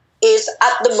hopeless, is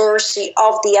at the mercy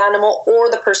of the animal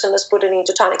or the person that's putting it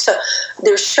into tonic. So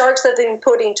there's sharks that have been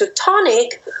put into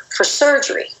tonic for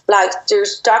surgery. Like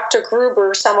there's Dr.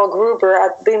 Gruber, Samuel Gruber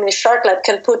at Bimini Shark Lab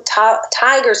can put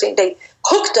tigers in. They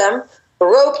hook them,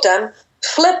 rope them,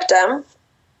 flip them.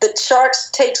 The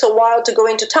sharks takes a while to go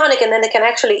into tonic, and then they can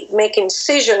actually make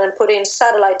incision and put in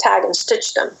satellite tag and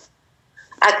stitch them.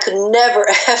 I could never,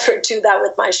 ever do that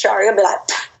with my shark. I'd be like,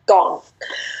 gone.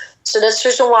 So that's the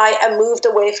reason why I moved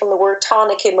away from the word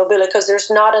tonic immobility, because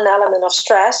there's not an element of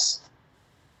stress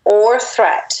or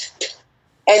threat.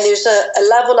 And there's a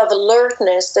level of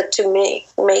alertness that to me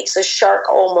makes a shark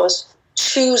almost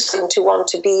choosing to want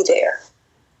to be there.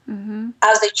 Mm-hmm.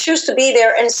 As they choose to be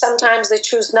there, and sometimes they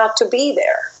choose not to be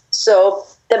there. So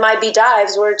there might be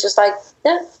dives where it's just like,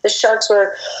 the sharks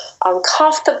were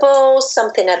uncomfortable,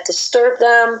 something had disturbed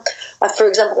them. For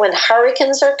example, when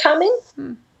hurricanes are coming,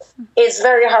 it's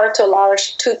very hard to allow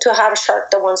to have a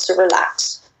shark that wants to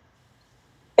relax.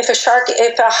 If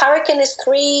a hurricane is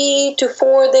 3 to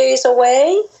 4 days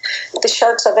away, the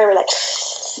sharks are very like,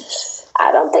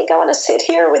 I don't think I want to sit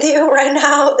here with you right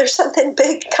now. There's something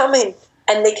big coming,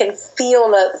 and they can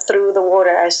feel it through the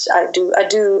water. I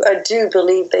do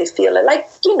believe they feel it. Like,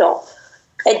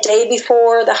 a day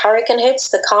before the hurricane hits,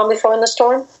 the calm before the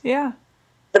storm. Yeah.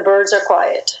 The birds are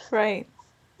quiet. Right.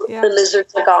 Yeah. The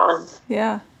lizards are gone.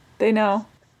 Yeah. They know.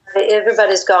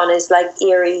 Everybody's gone. It's like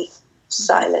eerie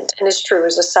silent. And it's true.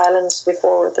 It's a silence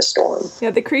before the storm. Yeah.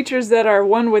 The creatures that are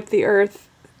one with the earth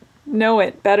know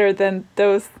it better than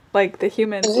those like the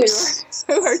humans who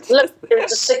are just... Look,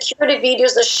 there's the security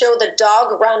videos that show the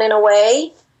dog running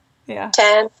away. Yeah.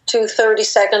 10 to 30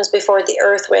 seconds before the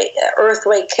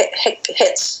earthquake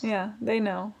hits. Yeah, they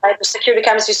know. Right, the security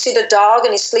cameras, you see the dog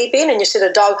and he's sleeping, and you see the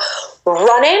dog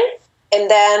running, and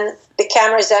then the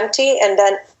camera is empty, and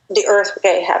then the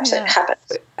earthquake happens.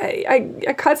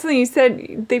 I caught something you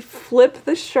said. They flip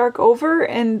the shark over,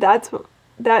 and that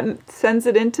sends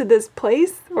it into this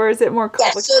place, or is it more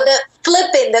complicated? Yeah, so the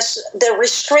flipping, the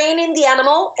restraining the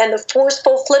animal and the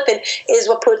forceful flipping is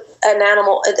what put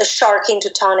the shark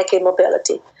into tonic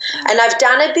immobility. And I've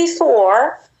done it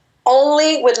before,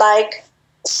 only with like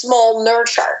small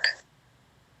nurse shark.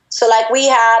 So like we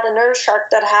had a nurse shark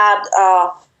that had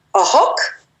a hook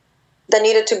that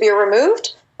needed to be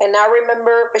removed. And I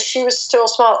remember, but she was still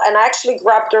small, and I actually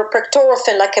grabbed her pectoral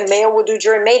fin like a male would do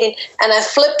during mating, and I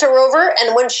flipped her over,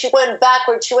 and when she went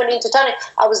backward, she went into tonic,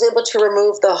 I was able to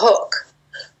remove the hook.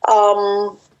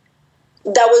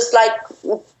 That was like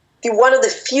one of the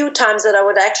few times that I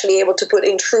would actually able to put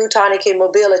in true tonic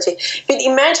immobility. But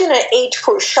imagine an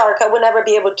 8-foot shark, I would never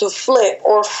be able to flip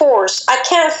or force. I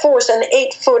can't force an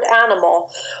 8-foot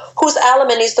animal whose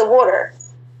element is the water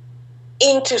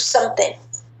into something.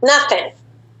 Nothing.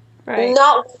 Right.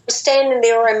 Not standing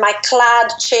there in my clad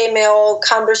chainmail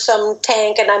cumbersome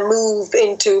tank and I move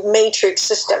into matrix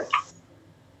system.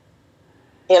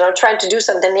 Trying to do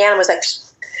something. The animal's like,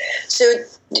 so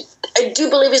I do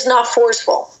believe it's not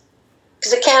forceful,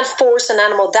 because I can't force an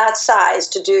animal that size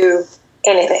to do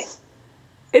anything.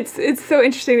 It's so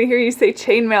interesting to hear you say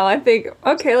chainmail. I think,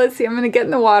 okay, let's see. I'm going to get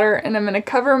in the water and I'm going to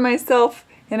cover myself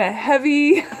in a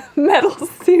heavy metal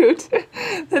suit.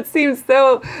 That seems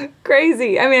so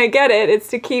crazy. I mean, I get it.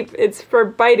 It's for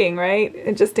biting, right?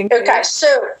 And just in case. Okay,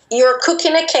 so you're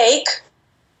cooking a cake.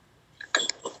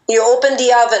 You open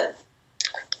the oven.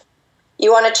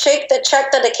 You want to check that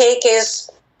the cake is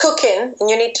cooking, and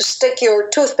you need to stick your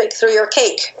toothpick through your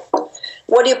cake.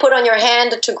 What do you put on your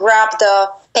hand to grab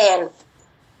the pan?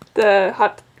 The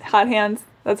hot hands.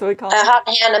 That's what we call it. A hot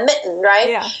hand, a mitten, right?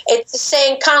 Yeah. It's the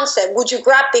same concept. Would you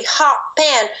grab the hot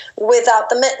pan without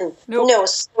the mitten? Nope. No.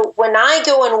 So when I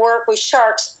go and work with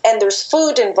sharks and there's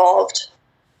food involved,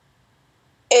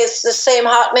 it's the same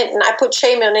hot mitten. I put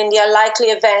chainmail in the unlikely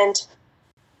event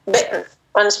bitten.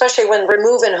 And especially when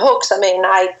removing hooks, I mean,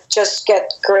 I just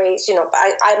get grazed.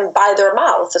 I'm by their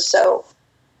mouth, so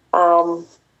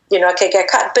I can get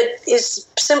cut. But it's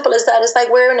simple as that. It's like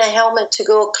wearing a helmet to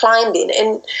go climbing.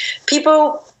 And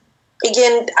people,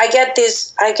 again, I get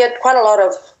quite a lot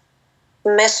of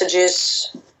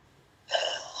messages,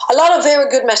 a lot of very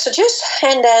good messages,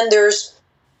 and then there's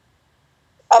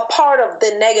a part of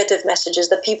the negative messages,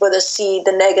 the people that see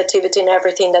the negativity in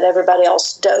everything that everybody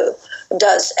else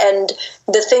does. And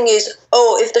the thing is,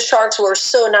 if the sharks were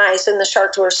so nice and the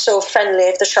sharks were so friendly,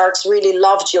 if the sharks really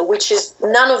loved you, which is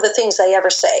none of the things I ever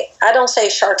say. I don't say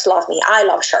sharks love me. I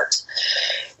love sharks.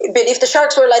 But if the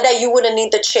sharks were like that, you wouldn't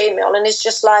need the chainmail. And it's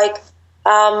just like,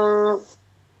 the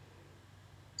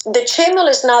chainmail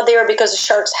is not there because the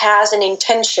sharks has an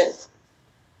intention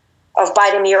of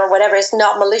biting me or whatever. It's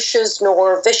not malicious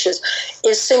nor vicious.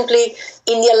 It's simply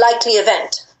in the unlikely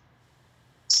event.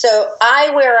 So I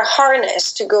wear a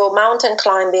harness to go mountain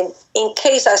climbing in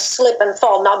case I slip and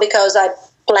fall, not because I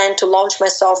plan to launch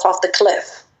myself off the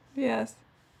cliff. Yes.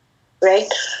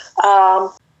 Right?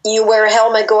 You wear a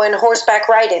helmet going horseback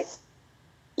riding.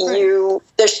 Right.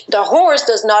 The horse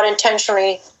does not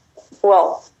intentionally,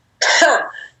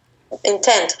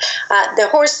 intent. The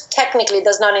horse technically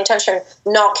does not intentionally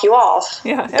knock you off.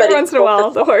 Yeah, every once in a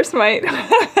while the horse might.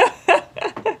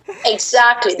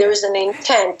 Exactly, there is an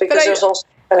intent because there's also.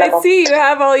 I see you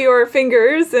have all your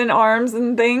fingers and arms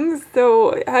and things.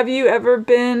 So have you ever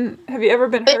been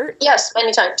hurt? Yes,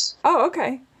 many times. Oh,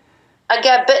 okay. I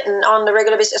get bitten on the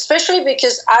regular basis, especially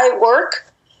because I work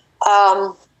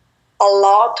a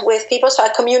lot with people, so I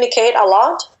communicate a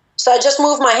lot. So I just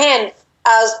move my hand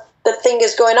as the thing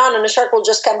is going on, and the shark will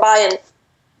just come by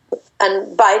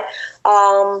and bite.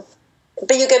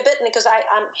 but you get bitten because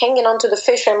I'm hanging onto the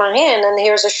fish in my hand, and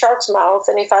here's a shark's mouth,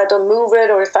 and if I don't move it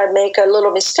or if I make a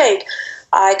little mistake,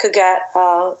 I could get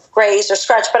grazed or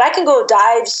scratched. But I can go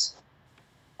dives,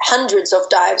 hundreds of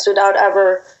dives, without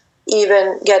ever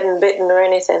even getting bitten or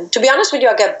anything. To be honest with you,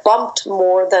 I get bumped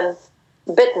more than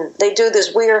bitten. They do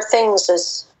these weird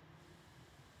things.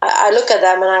 I look at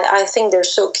them and I think they're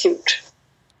so cute,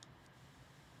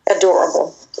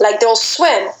 adorable. Like they'll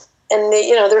swim, and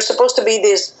they're supposed to be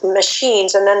these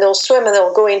machines, and then they'll swim and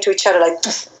they'll go into each other like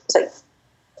it's like.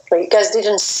 You guys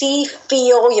didn't see,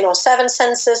 feel, 7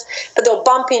 senses, but they'll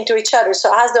bump into each other. So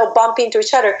as they'll bump into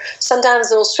each other, sometimes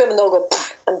they'll swim and they'll go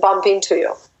and bump into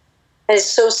you. And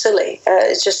it's so silly.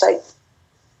 It's just like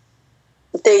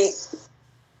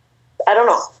I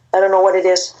don't know what it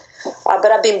is. But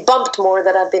I've been bumped more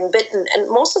than I've been bitten. And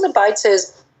most of the bites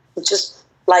is just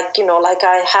like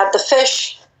I had the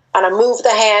fish and I move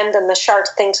the hand and the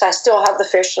shark thinks I still have the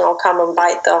fish and I'll come and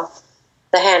bite the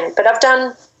hand. But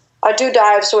I do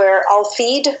dives where I'll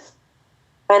feed,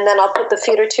 and then I'll put the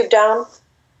feeder tube down,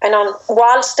 and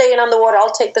while staying on the water,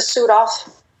 I'll take the suit off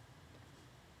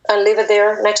and leave it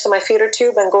there next to my feeder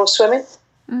tube and go swimming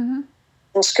and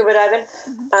scuba diving.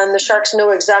 Mm-hmm. And the sharks know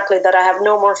exactly that I have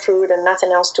no more food and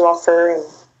nothing else to offer.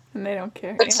 And they don't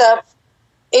care. There's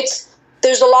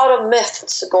a lot of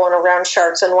myths going around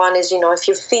sharks, and one is, if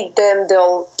you feed them,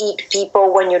 they'll eat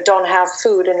people when you don't have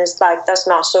food, and it's like, that's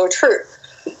not so true.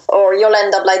 Or you'll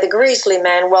end up like the grizzly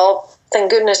man. Well, thank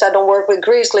goodness I don't work with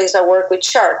grizzlies. I work with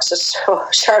sharks. So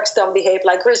sharks don't behave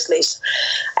like grizzlies.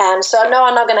 And so no,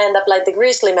 I'm not going to end up like the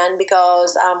grizzly man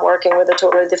because I'm working with a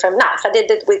totally different... Now, if I did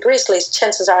it with grizzlies,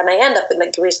 chances are I may end up with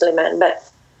like grizzly man, but...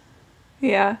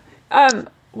 Yeah.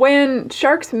 When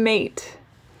sharks mate,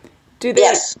 do they...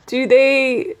 Yes.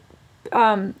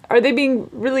 Are they being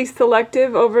really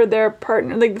selective over their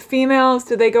partner? Like the females,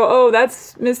 do they go, oh,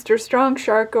 that's Mr. Strong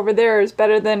Shark over there is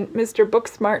better than Mr.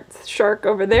 Booksmart Shark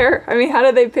over there? I mean, how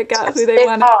do they pick out who they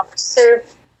want? So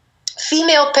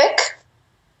female pick.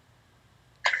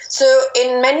 So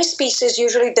in many species,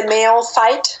 usually the male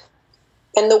fight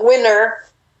and the winner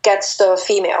gets the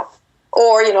female.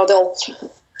 Or, they'll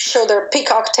show their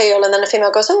peacock tail, and then the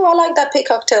female goes, oh, I like that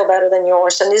peacock tail better than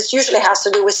yours. And this usually has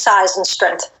to do with size and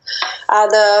strength.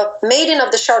 The mating of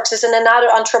the sharks is in another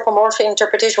anthropomorphic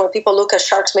interpretation where people look at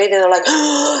sharks mating and they're like,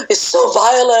 oh, it's so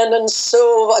violent and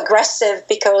so aggressive,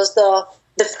 because the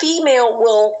female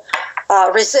will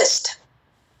resist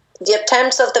the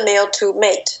attempts of the male to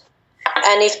mate.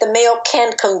 And if the male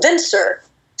can't convince her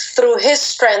through his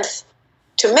strength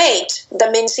to mate,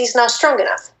 that means he's not strong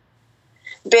enough.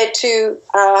 But to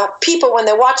people, when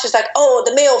they watch, it's like, oh,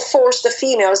 the male forced the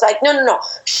female. It's like, no.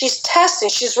 She's testing.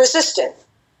 She's resistant.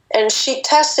 And she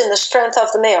tests in the strength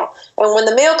of the male. And when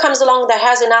the male comes along that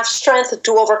has enough strength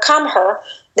to overcome her,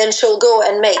 then she'll go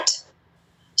and mate.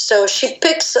 So she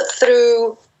picks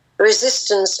through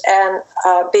resistance and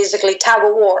basically tug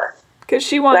of war. Because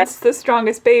she wants the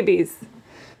strongest babies.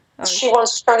 She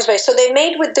wants the strongest babies. So they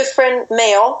mate with different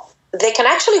male. They can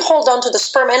actually hold on to the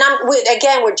sperm, and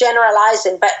we're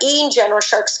generalizing, but in general,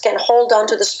 sharks can hold on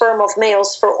to the sperm of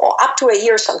males for up to a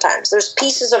year sometimes. There's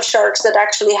pieces of sharks that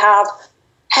actually have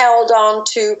held on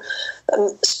to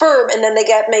sperm, and then they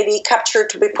get maybe captured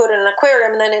to be put in an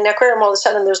aquarium, and then in the aquarium all of a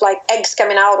sudden there's like eggs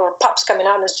coming out or pups coming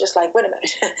out, and it's just like, wait a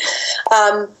minute.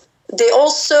 They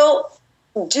also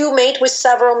do mate with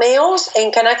several males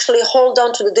and can actually hold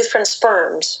on to the different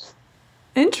sperms.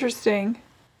 Interesting.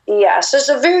 Yeah, so it's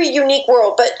a very unique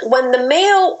world. But when the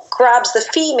male grabs the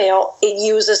female, it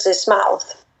uses its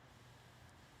mouth.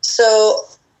 So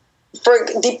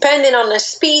depending on the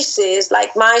species,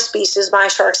 like my species, my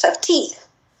sharks have teeth.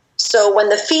 So when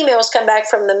the females come back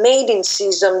from the mating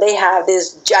season, they have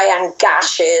these giant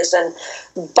gashes and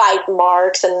bite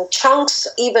marks and chunks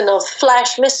even of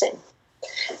flesh missing,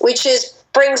 which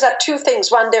brings up two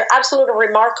things. One, they're absolutely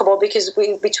remarkable because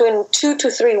between 2 to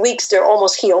 3 weeks, they're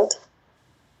almost healed.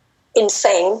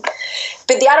 Insane.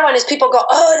 But the other one is people go,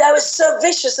 oh, that was so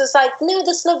vicious. It's like, no,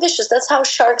 that's not vicious. That's how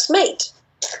sharks mate.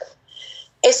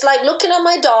 It's like looking at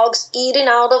my dogs eating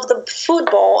out of the food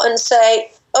bowl and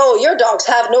say, oh, your dogs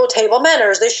have no table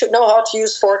manners. They should know how to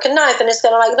use fork and knife. And it's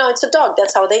kind of like, no, it's a dog.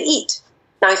 That's how they eat.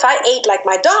 Now, if I ate like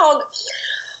my dog,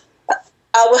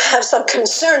 I would have some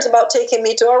concerns about taking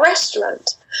me to a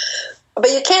restaurant.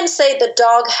 But you can't say the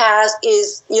dog has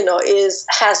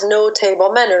no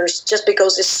table manners just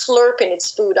because it's slurping its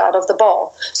food out of the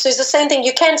bowl. So it's the same thing.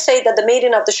 You can't say that the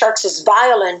mating of the sharks is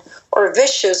violent or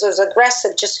vicious or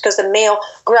aggressive just because the male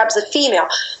grabs the female.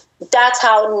 That's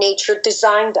how nature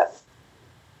designed them.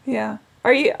 Yeah.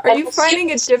 Are you finding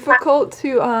it difficult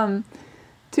to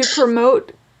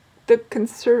promote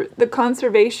the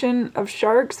conservation of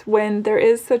sharks when there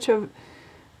is such a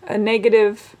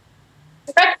negative?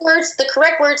 The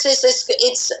correct words is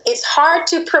it's hard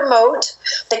to promote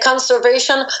the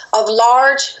conservation of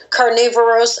large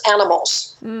carnivorous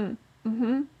animals.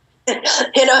 Mm-hmm. And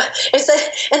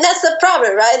that's the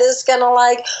problem, right? It's kind of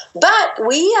like, but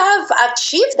we have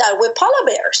achieved that with polar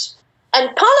bears.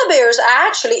 And polar bears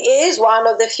actually is one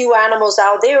of the few animals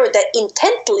out there that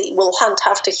intently will hunt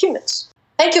after humans.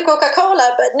 Thank you,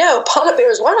 Coca-Cola, but no, polar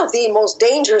bear is one of the most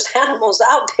dangerous animals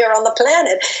out there on the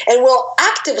planet and will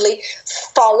actively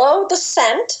follow the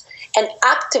scent and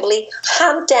actively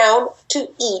hunt down to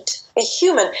eat a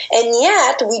human. And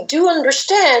yet we do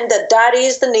understand that that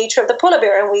is the nature of the polar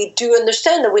bear, and we do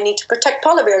understand that we need to protect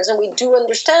polar bears, and we do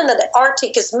understand that the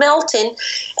Arctic is melting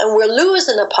and we're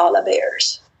losing the polar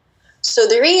bears. So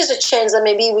there is a chance that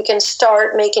maybe we can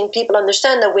start making people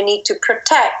understand that we need to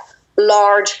protect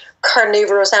large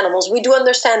carnivorous animals. We do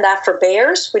understand that for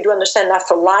bears. We do understand that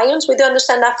for lions. We do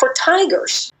understand that for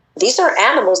tigers. These are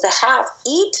animals that have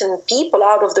eaten people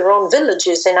out of their own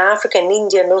villages in Africa and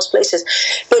India and those places.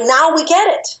 But now we get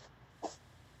it.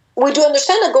 We do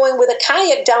understand that going with a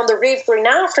kayak down the river in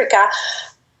Africa,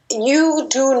 you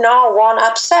do not want to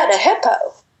upset a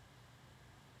hippo.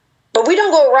 But we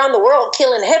don't go around the world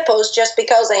killing hippos just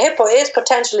because a hippo is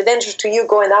potentially dangerous to you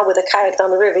going out with a kayak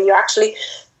down the river. You actually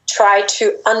try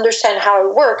to understand how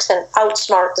it works and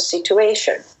outsmart the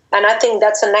situation. And I think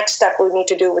that's the next step we need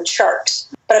to do with sharks.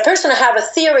 But I personally have a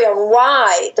theory on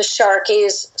why the shark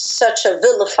is such a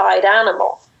vilified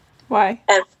animal. Why?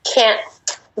 And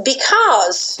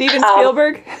because Steven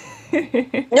Spielberg?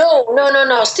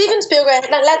 No. Steven Spielberg.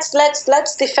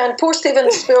 Let's defend poor Steven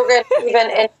Spielberg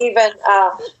and even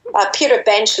Peter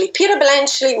Benchley. Peter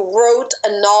Benchley wrote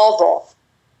a novel.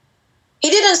 He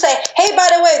didn't say, "Hey, by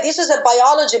the way, this is a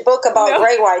biology book about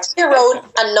gray whites." He wrote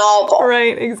a novel.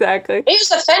 Right, exactly. It's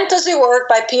a fantasy work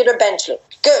by Peter Benchley.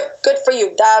 Good for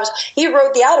you. He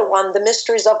wrote the other one, The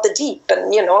Mysteries of the Deep,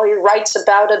 and he writes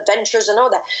about adventures and all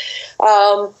that.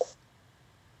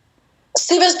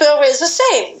 Steven Spielberg is the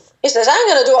same. He says, "I'm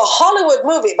going to do a Hollywood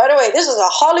movie." By the way, this is a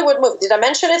Hollywood movie. Did I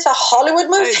mention it's a Hollywood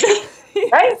movie?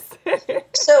 Right?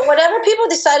 So whatever people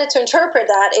decided to interpret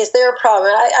that is their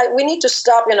problem. We need to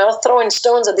stop, throwing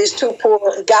stones at these two poor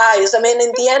guys. I mean,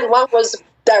 in the end, one was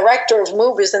director of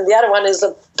movies and the other one is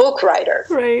a book writer.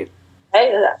 Right?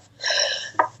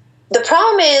 The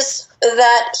problem is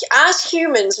that as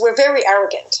humans, we're very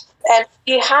arrogant. And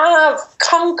we have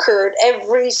conquered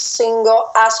every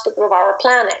single aspect of our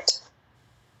planet.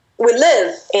 We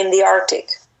live in the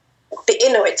Arctic. The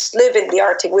Inuits live in the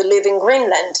Arctic. We live in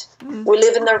Greenland. Mm. We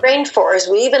live in the rainforest.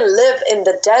 We even live in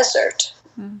the desert.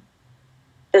 Mm.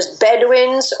 There's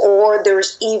Bedouins, or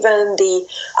there's even the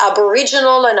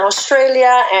Aboriginal in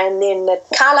Australia and in the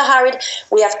Kalahari.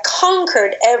 We have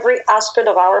conquered every aspect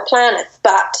of our planet,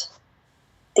 but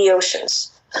the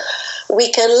oceans.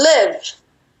 We can live.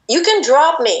 You can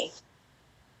drop me,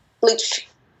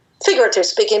 figuratively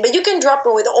speaking, but you can drop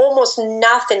me with almost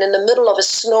nothing in the middle of a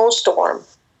snowstorm.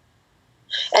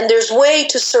 And there's a way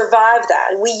to survive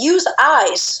that. We use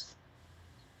ice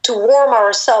to warm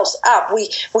ourselves up.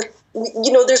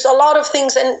 There's a lot of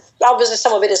things, and obviously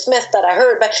some of it is myth that I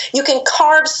heard, but you can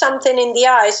carve something in the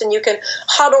ice and you can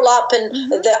huddle up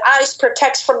and the ice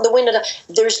protects from the wind.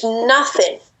 There's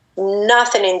nothing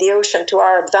in the ocean to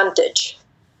our advantage.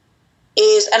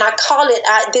 And I call it,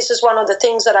 this is one of the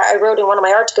things that I wrote in one of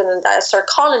my articles, and I start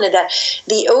calling it that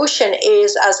the ocean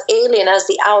is as alien as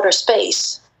the outer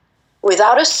space.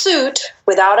 Without a suit,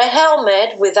 without a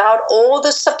helmet, without all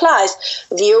the supplies,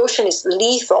 the ocean is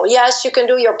lethal. Yes, you can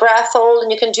do your breath hold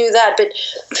and you can do that, but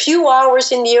a few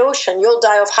hours in the ocean, you'll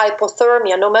die of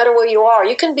hypothermia no matter where you are.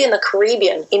 You can be in the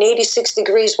Caribbean in 86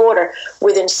 degrees water.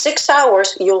 Within 6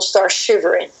 hours, you'll start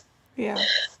shivering. Yeah.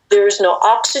 There's no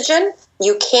oxygen.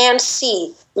 You can't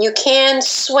see. You can't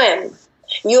swim.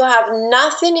 You have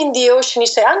nothing in the ocean. You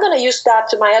say, I'm going to use that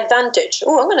to my advantage.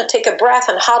 Oh, I'm going to take a breath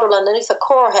and huddle underneath a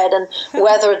coral head and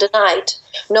weather the night.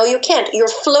 No, you can't. You're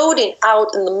floating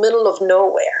out in the middle of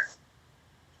nowhere.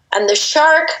 And the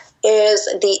shark is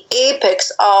the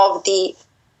apex of the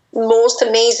most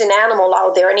amazing animal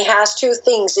out there. And he has two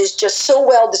things. It's just so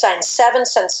well designed, 7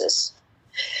 senses.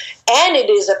 And it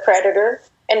is a predator.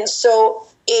 And so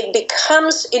it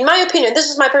becomes, in my opinion, this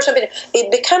is my personal opinion,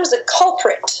 it becomes a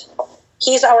culprit.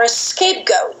 He's our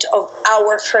scapegoat of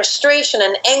our frustration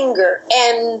and anger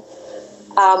and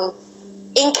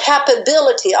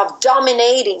incapability of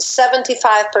dominating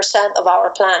 75% of our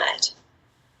planet.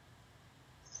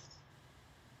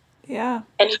 Yeah.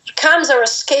 And it becomes our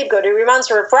scapegoat. It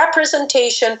reminds us of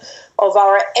representation of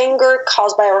our anger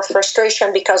caused by our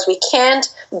frustration because we can't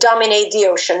dominate the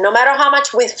ocean. No matter how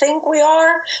much we think we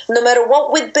are, no matter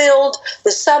what we build,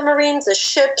 the submarines, the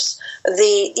ships,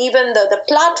 even the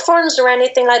platforms or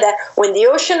anything like that, when the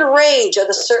ocean rage at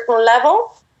a certain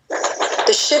level,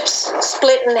 the ships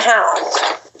split in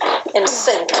half and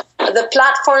sink. The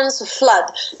platforms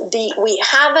flood. We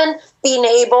haven't been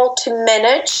able to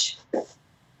manage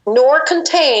nor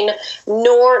contain,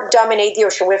 nor dominate the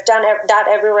ocean. We've done that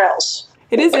everywhere else.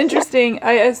 It is interesting.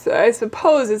 I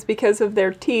suppose it's because of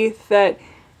their teeth that,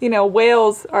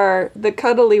 whales are the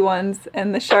cuddly ones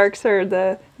and the sharks are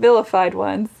the vilified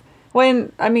ones.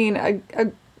 When, a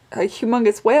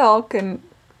humongous whale can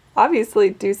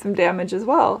obviously do some damage as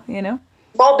well,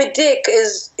 Moby Dick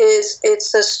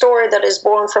it's a story that is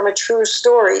born from a true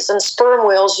story. And sperm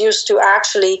whales used to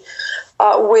actually,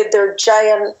 with their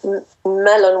giant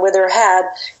melon with their head,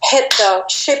 hit the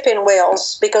shipping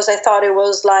whales because they thought it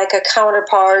was like a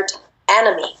counterpart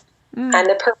enemy, and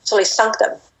they purposely sunk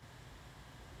them.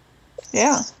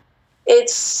 Yeah.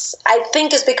 I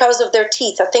think it's because of their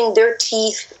teeth. I think their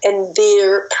teeth and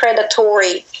their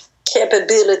predatory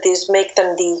capabilities make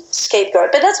them the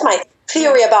scapegoat. But that's my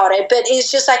theory about it. But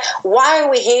it's just like, why are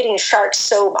we hating sharks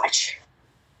so much?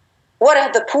 What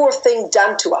have the poor thing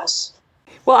done to us?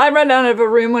 Well, I run out of a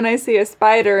room when I see a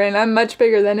spider, and I'm much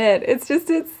bigger than it. It's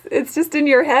just in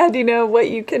your head, what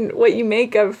you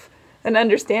make of an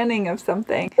understanding of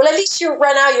something. Well, at least you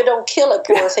run out, you don't kill a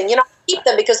poor thing. You don't eat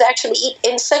them because they actually eat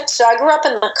insects. So I grew up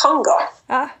in the Congo,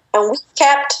 and we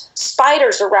kept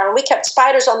spiders around. We kept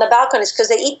spiders on the balconies because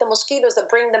they eat the mosquitoes that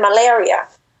bring the malaria.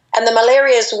 And the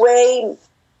malaria is way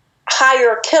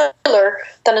higher killer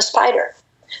than a spider.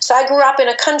 So I grew up in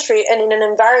a country and in an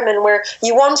environment where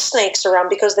you want snakes around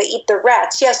because they eat the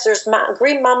rats. Yes, there's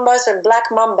green mambas and black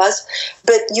mambas,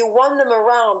 but you want them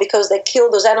around because they kill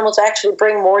those animals that actually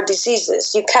bring more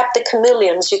diseases. You kept the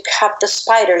chameleons, you kept the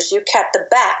spiders, you kept the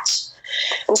bats.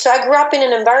 And so I grew up in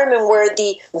an environment where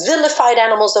the vilified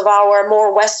animals of our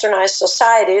more westernized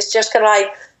society is just kind of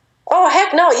like, oh,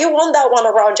 heck no, you want that one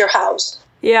around your house.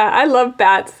 Yeah, I love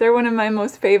bats. They're one of my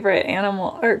most favorite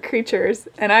animal or creatures.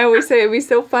 And I always say it'd be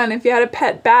so fun if you had a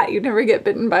pet bat, you'd never get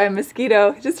bitten by a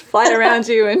mosquito. Just fly around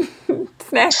you and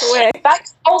snack away. In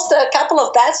fact, also a couple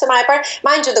of bats in my apartment.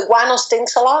 Mind you, the guano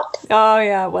stinks a lot. Oh,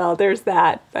 yeah, well, there's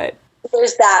that. But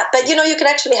there's that. But, you can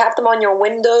actually have them on your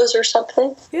windows or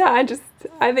something. Yeah,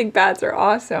 I think bats are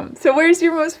awesome. So where's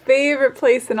your most favorite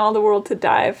place in all the world to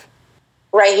dive?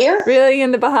 Right here. Really? In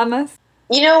the Bahamas?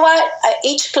 You know what?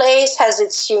 Each place has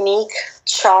its unique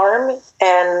charm,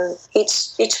 and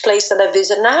each place that I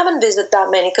visit, and I haven't visited that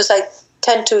many because I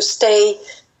tend to stay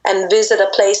and visit a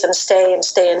place and stay and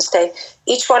stay and stay.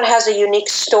 Each one has a unique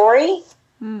story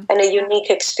and a unique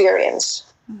experience.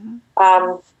 Mm-hmm.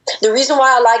 The reason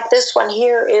why I like this one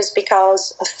here is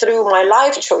because through my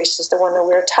life choices, the one that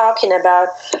we're talking about,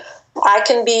 I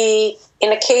can be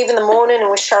in a cave in the morning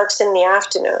and with sharks in the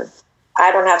afternoon. I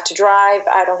don't have to drive.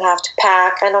 I don't have to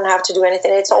pack. I don't have to do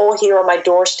anything. It's all here on my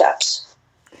doorsteps.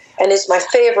 And it's my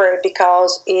favorite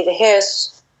because it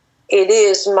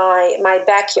is my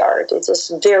backyard. It's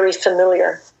just very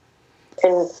familiar.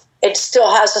 And it still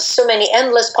has so many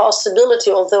endless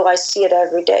possibilities, although I see it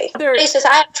every day. Places,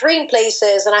 I have dream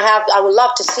places, and I would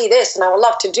love to see this, and I would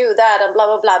love to do that, and blah,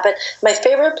 blah, blah. But my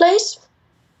favorite place,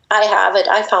 I have it.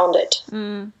 I found it.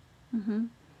 Mm-hmm.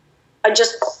 I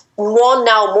just want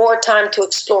now more time to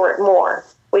explore it more,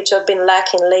 which I've been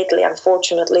lacking lately,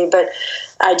 unfortunately. But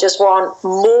I just want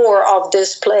more of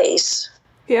this place.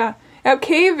 Yeah. Now,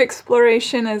 cave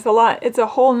exploration is it's a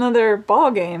whole nother ball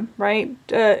game, right?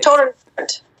 Totally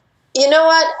different. You know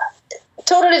what?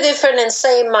 Totally different and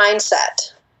same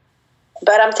mindset.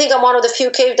 But I think I'm one of the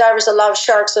few cave divers that love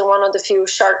sharks and one of the few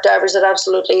shark divers that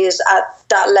absolutely is at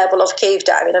that level of cave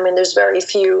diving. I mean, there's very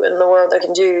few in the world that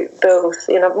can do both.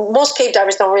 Most cave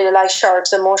divers don't really like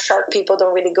sharks, and most shark people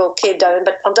don't really go cave diving.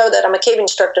 But on top of that, I'm a cave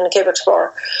instructor and a cave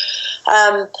explorer.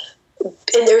 And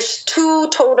there's two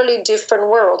totally different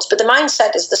worlds, but the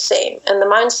mindset is the same. And the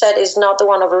mindset is not the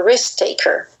one of a risk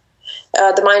taker.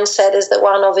 The mindset is the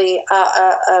one of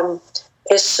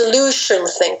a solution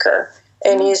thinker.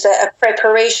 And is a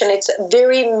preparation. It's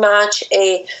very much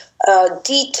a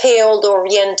detailed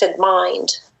oriented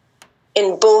mind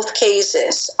in both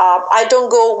cases. I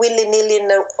don't go willy-nilly in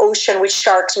the ocean with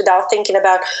sharks without thinking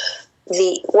about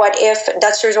the what if.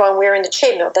 That's the reason why I'm wearing the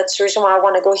chainmail. That's the reason why I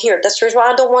want to go here. That's the reason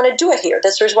why I don't want to do it here.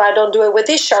 That's the reason why I don't do it with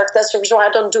this shark. That's the reason why I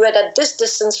don't do it at this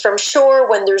distance from shore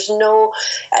when there's no.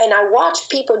 And I watch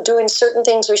people doing certain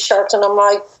things with sharks, and I'm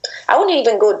like, I wouldn't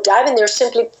even go diving there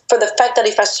simply for the fact that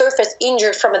if I surface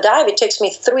injured from a dive, it takes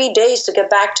me 3 days to get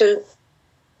back to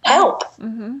help.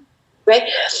 Mm-hmm. Right?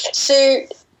 So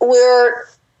we're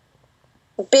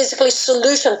basically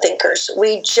solution thinkers.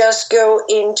 We just go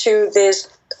into this.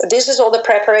 This is all the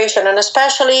preparation, and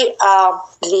especially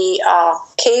the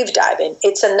cave diving.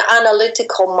 It's an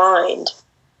analytical mind.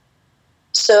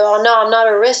 So no, I'm not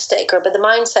a risk taker, but the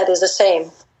mindset is the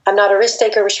same. I'm not a risk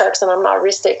taker with sharks, and I'm not a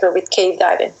risk taker with cave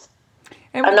diving.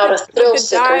 And I'm not a thrill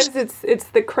seeker. It's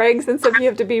the crags and stuff. You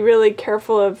have to be really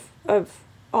careful of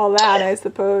all that, I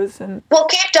suppose. And well,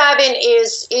 cave diving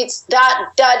is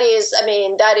that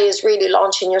is really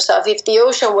launching yourself. If the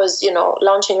ocean was,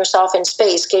 launching yourself in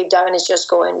space, cave diving is just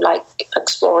going like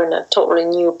exploring a totally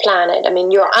new planet. I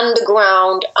mean, you're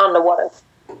underground, underwater.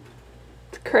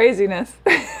 It's craziness.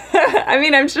 I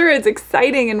mean, I'm sure it's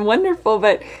exciting and wonderful,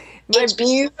 but it's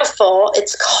beautiful.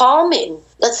 It's calming.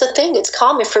 That's the thing. It's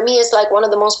calming. For me, it's like one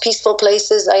of the most peaceful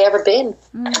places I ever been.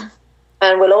 Mm.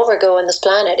 And will overgo in this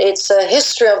planet. It's a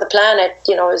history of the planet.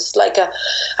 It's like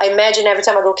I imagine every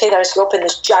time I go cave, I just open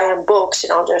this giant books,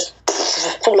 just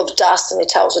full of dust, and it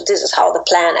tells you this is how the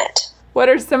planet. What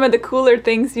are some of the cooler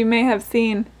things you may have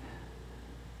seen?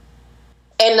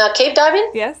 In cave diving?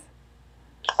 Yes.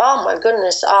 Oh my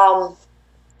goodness.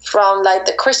 From like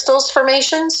the crystals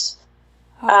formations,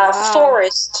 wow.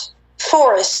 forest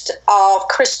of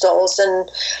crystals, and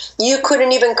you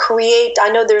couldn't even create. I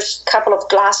know there's a couple of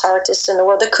glass artists in the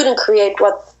world that couldn't create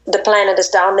what the planet is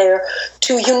down there.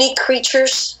 To unique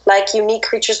creatures like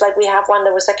we have one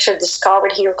that was actually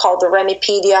discovered here called the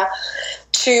Remipedia,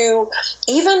 to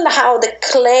even how the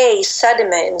clay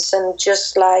sediments and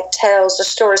just like tells the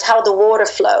stories, how the water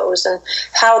flows and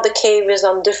how the cave is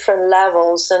on different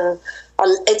levels, and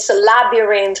it's a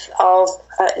labyrinth of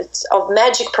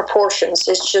magic proportions.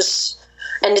 It's just,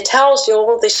 and it tells you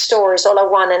all these stories all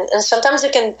at once. And sometimes you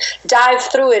can dive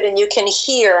through it and you can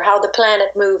hear how the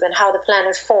planet moved and how the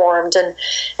planet formed. And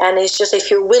it's just, if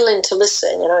you're willing to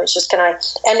listen, it's just kind of,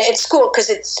 and it's cool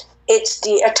because it's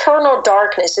the eternal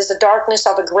darkness. It's the darkness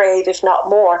of a grave, if not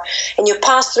more. And you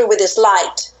pass through with this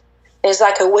light. It's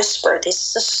like a whisper. This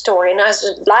is a story. And as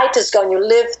the light is gone, you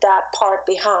leave that part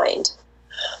behind.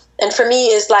 And for me,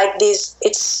 it's like this,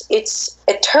 it's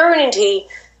eternity,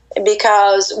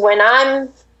 because when I'm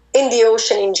in the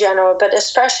ocean in general, but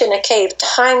especially in a cave,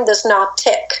 time does not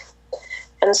tick.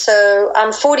 And so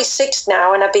I'm 46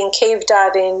 now, and I've been cave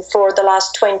diving for the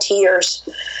last 20 years.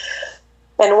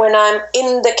 And when I'm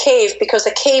in the cave, because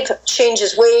the cave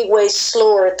changes way, way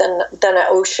slower than an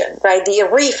ocean, right? The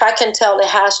reef, I can tell it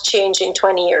has changed in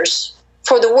 20 years.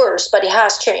 For the worse, but it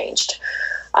has changed.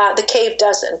 The cave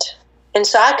doesn't. And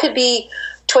so I could be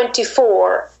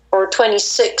 24 or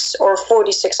 26 or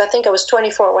 46. I think I was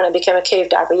 24 when I became a cave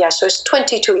diver. Yeah, so it's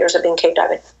 22 years I've been cave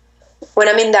diving. When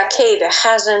I'm in that cave, it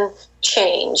hasn't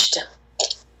changed.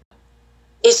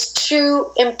 It's too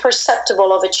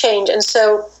imperceptible of a change. And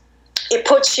so it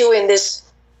puts you in this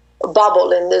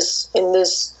bubble, in this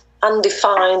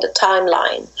undefined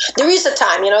timeline. There is a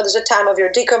time, there's a time of your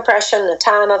decompression, a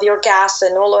time of your gas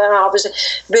and all of that, obviously.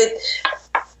 But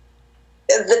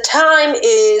the time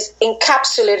is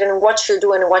encapsulated in what you're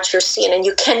doing and what you're seeing, and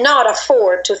you cannot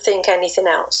afford to think anything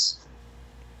else.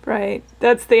 Right.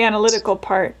 That's the analytical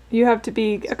part. You have to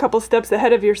be a couple steps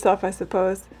ahead of yourself, I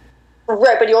suppose.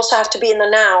 Right, but you also have to be in the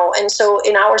now. And so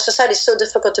in our society, it's so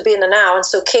difficult to be in the now. And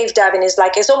so cave diving is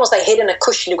like, it's almost like hitting a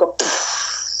cushion. You go,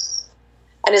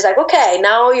 and it's like, okay,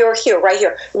 now you're here, right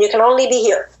here. And you can only be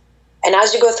here. And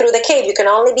as you go through the cave, you can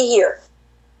only be here.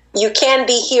 You can't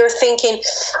be here thinking,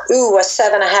 ooh, at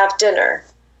 7 I have dinner.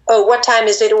 Oh, what time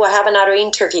is it? Oh, I have another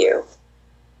interview.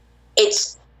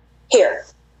 It's here.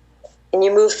 And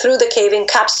you move through the cave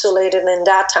encapsulated in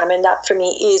that time. And that for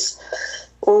me is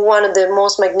one of the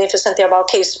most magnificent things about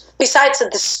caves. Besides the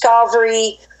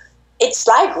discovery, it's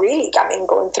like really,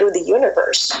 going through the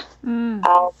universe. Mm.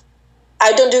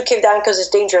 I don't do cave diving because it's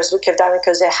dangerous. I do cave diving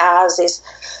because it has this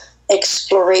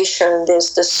exploration,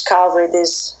 this discovery,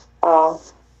 this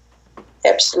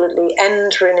absolutely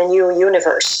entering a new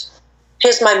universe.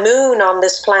 Here's my moon on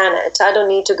this planet. I don't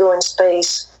need to go in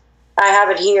space. I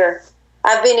have it here.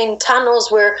 I've been in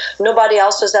tunnels where nobody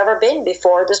else has ever been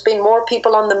before. There's been more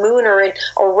people on the moon or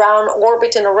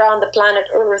orbiting around the planet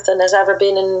Earth than has ever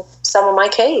been in some of my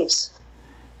caves.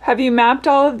 Have you mapped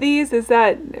all of these? Is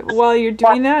that while you're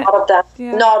doing that? Not all of them.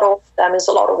 Yeah. Not all of them. It's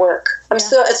a lot of work.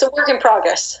 It's a work in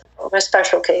progress. my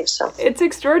special cave. So it's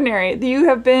extraordinary.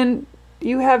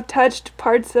 You have touched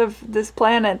parts of this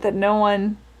planet that no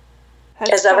one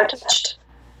has ever touched.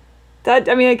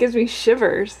 It gives me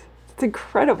shivers. It's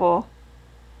incredible.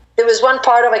 There was one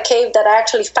part of a cave that I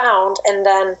actually found, and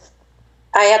then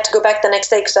I had to go back the next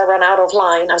day because I ran out of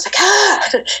line. I was like,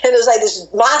 and it was like this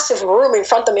massive room in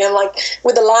front of me. I'm like,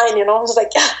 with the line, I was like,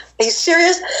 are you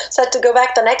serious? So I had to go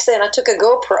back the next day, and I took a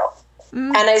GoPro.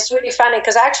 And it's really funny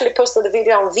because I actually posted the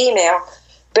video on Vimeo,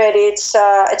 but it's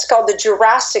called the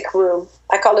Jurassic Room.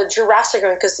 I call it Jurassic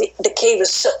Room because the cave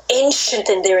is so ancient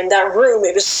in there in that room.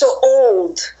 It was so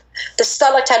old. The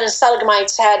stalactite and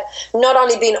stalagmites had not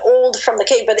only been old from the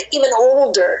cave, but even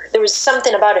older. There was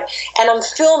something about it. And I'm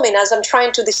filming as I'm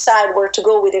trying to decide where to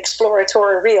go with the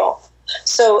exploratory reel.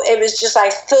 So it was just, I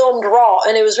filmed raw.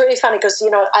 And it was really funny because,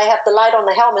 I have the light on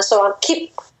the helmet. So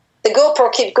the GoPro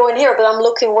keep going here, but I'm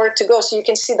looking where to go so you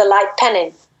can see the light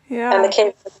penning. Yeah. And the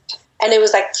cave. And it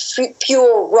was like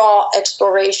pure raw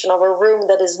exploration of a room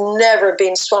that has never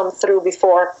been swum through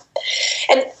before.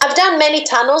 And I've done many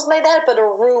tunnels like that, but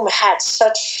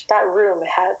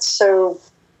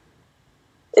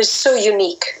it's so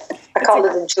unique. I call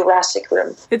it the Jurassic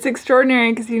Room. It's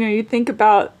extraordinary because, you think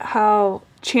about how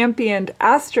championed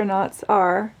astronauts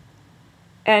are,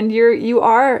 and you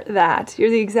are that. You're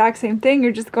the exact same thing.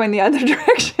 You're just going the other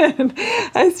direction.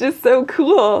 It's just so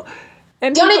cool.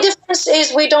 And the only difference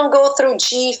is we don't go through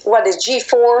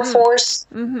G4 force.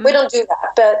 Mm-hmm. We don't do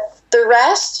that. But the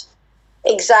rest,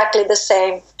 exactly the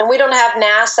same. And we don't have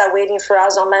NASA waiting for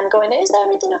us on land going, is there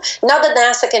everything? Not that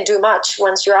NASA can do much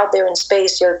once you're out there in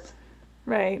space. You're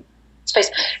right. Space.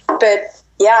 But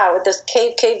yeah, with the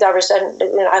cave divers, and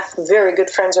I have very good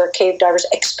friends who are cave divers,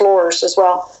 explorers as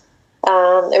well.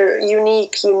 They're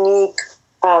unique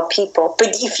people.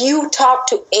 But if you talk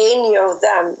to any of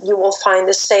them, you will find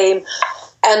the same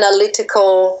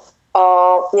analytical,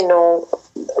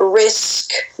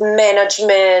 risk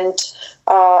management,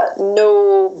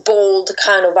 no bold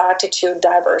kind of attitude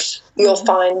divers. You'll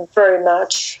find very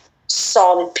much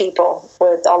solid people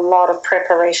with a lot of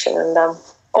preparation in them.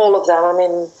 All of them.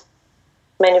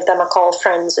 Many of them I call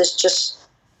friends. It's just,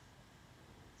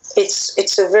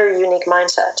 it's a very unique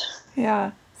mindset.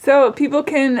 Yeah. So people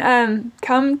can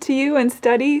come to you and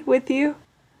study with you?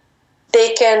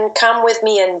 They can come with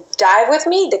me and dive with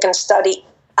me. They can study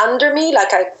under me.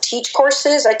 Like I teach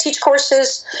courses. I teach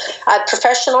courses at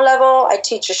professional level. I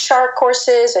teach the shark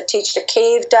courses. I teach the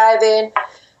cave diving.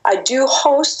 I do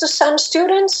host some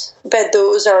students, but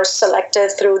those are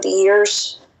selected through the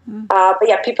years. But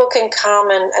yeah, people can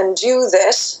come and do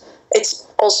this. It's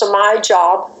also my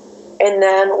job. And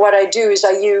then what I do is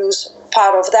I use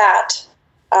part of that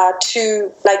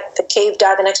to, like the cave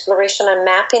diving exploration and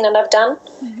mapping that I've done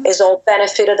is all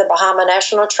benefited the Bahama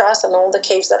National Trust, and all the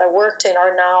caves that I worked in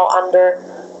are now under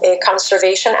a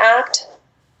Conservation Act.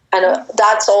 And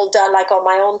that's all done like on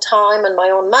my own time and my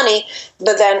own money.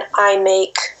 But then I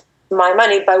make my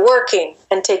money by working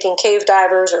and taking cave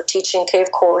divers or teaching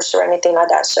cave course or anything like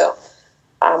that. So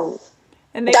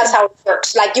that's how it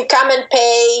works. Like you come and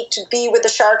pay to be with the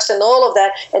sharks and all of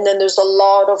that, and then there's a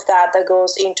lot of that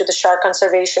goes into the shark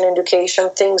conservation education,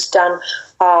 things done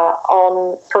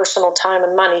on personal time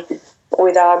and money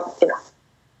without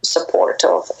support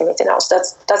of anything else.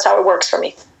 That's how it works for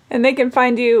me. And they can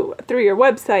find you through your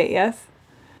website, yes?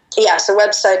 Yes, the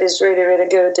website is really, really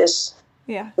good. It's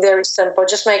very simple.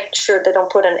 Just make sure they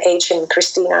don't put an H in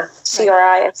Christina.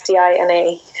 Christina.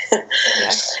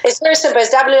 It's very simple.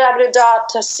 It's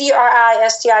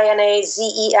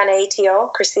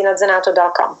www.ChristinaZenato,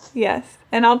 ChristinaZenato.com. Yes.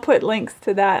 And I'll put links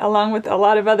to that along with a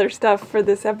lot of other stuff for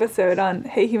this episode on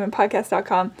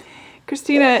HeyHumanPodcast.com.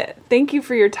 Christina, thank you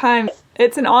for your time.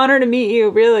 It's an honor to meet you,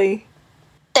 really.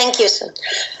 Thank you, Sue.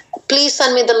 Please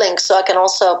send me the link so I can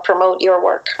also promote your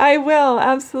work. I will,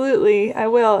 absolutely. I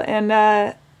will. And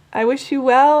I wish you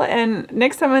well. And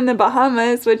next time I'm in the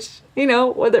Bahamas, which,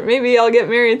 whether maybe I'll get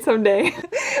married someday.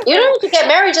 You don't have to get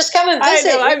married, just come and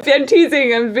visit. I know, I've been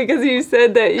teasing him because you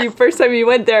said that first time you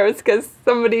went there was because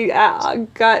somebody you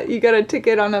got a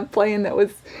ticket on a plane that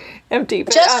was empty.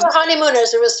 But, just for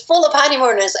honeymooners. It was full of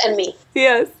honeymooners and me.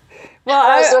 Yes. Well,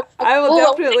 I will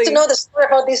definitely. I need to know the story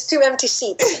about these 2 empty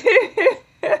seats.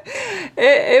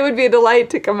 It would be a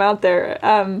delight to come out there.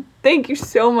 Thank you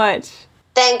so much.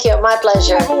 Thank you. My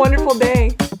pleasure. Have a wonderful day.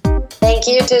 Thank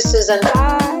you too, Susan.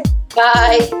 Bye.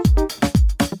 Bye.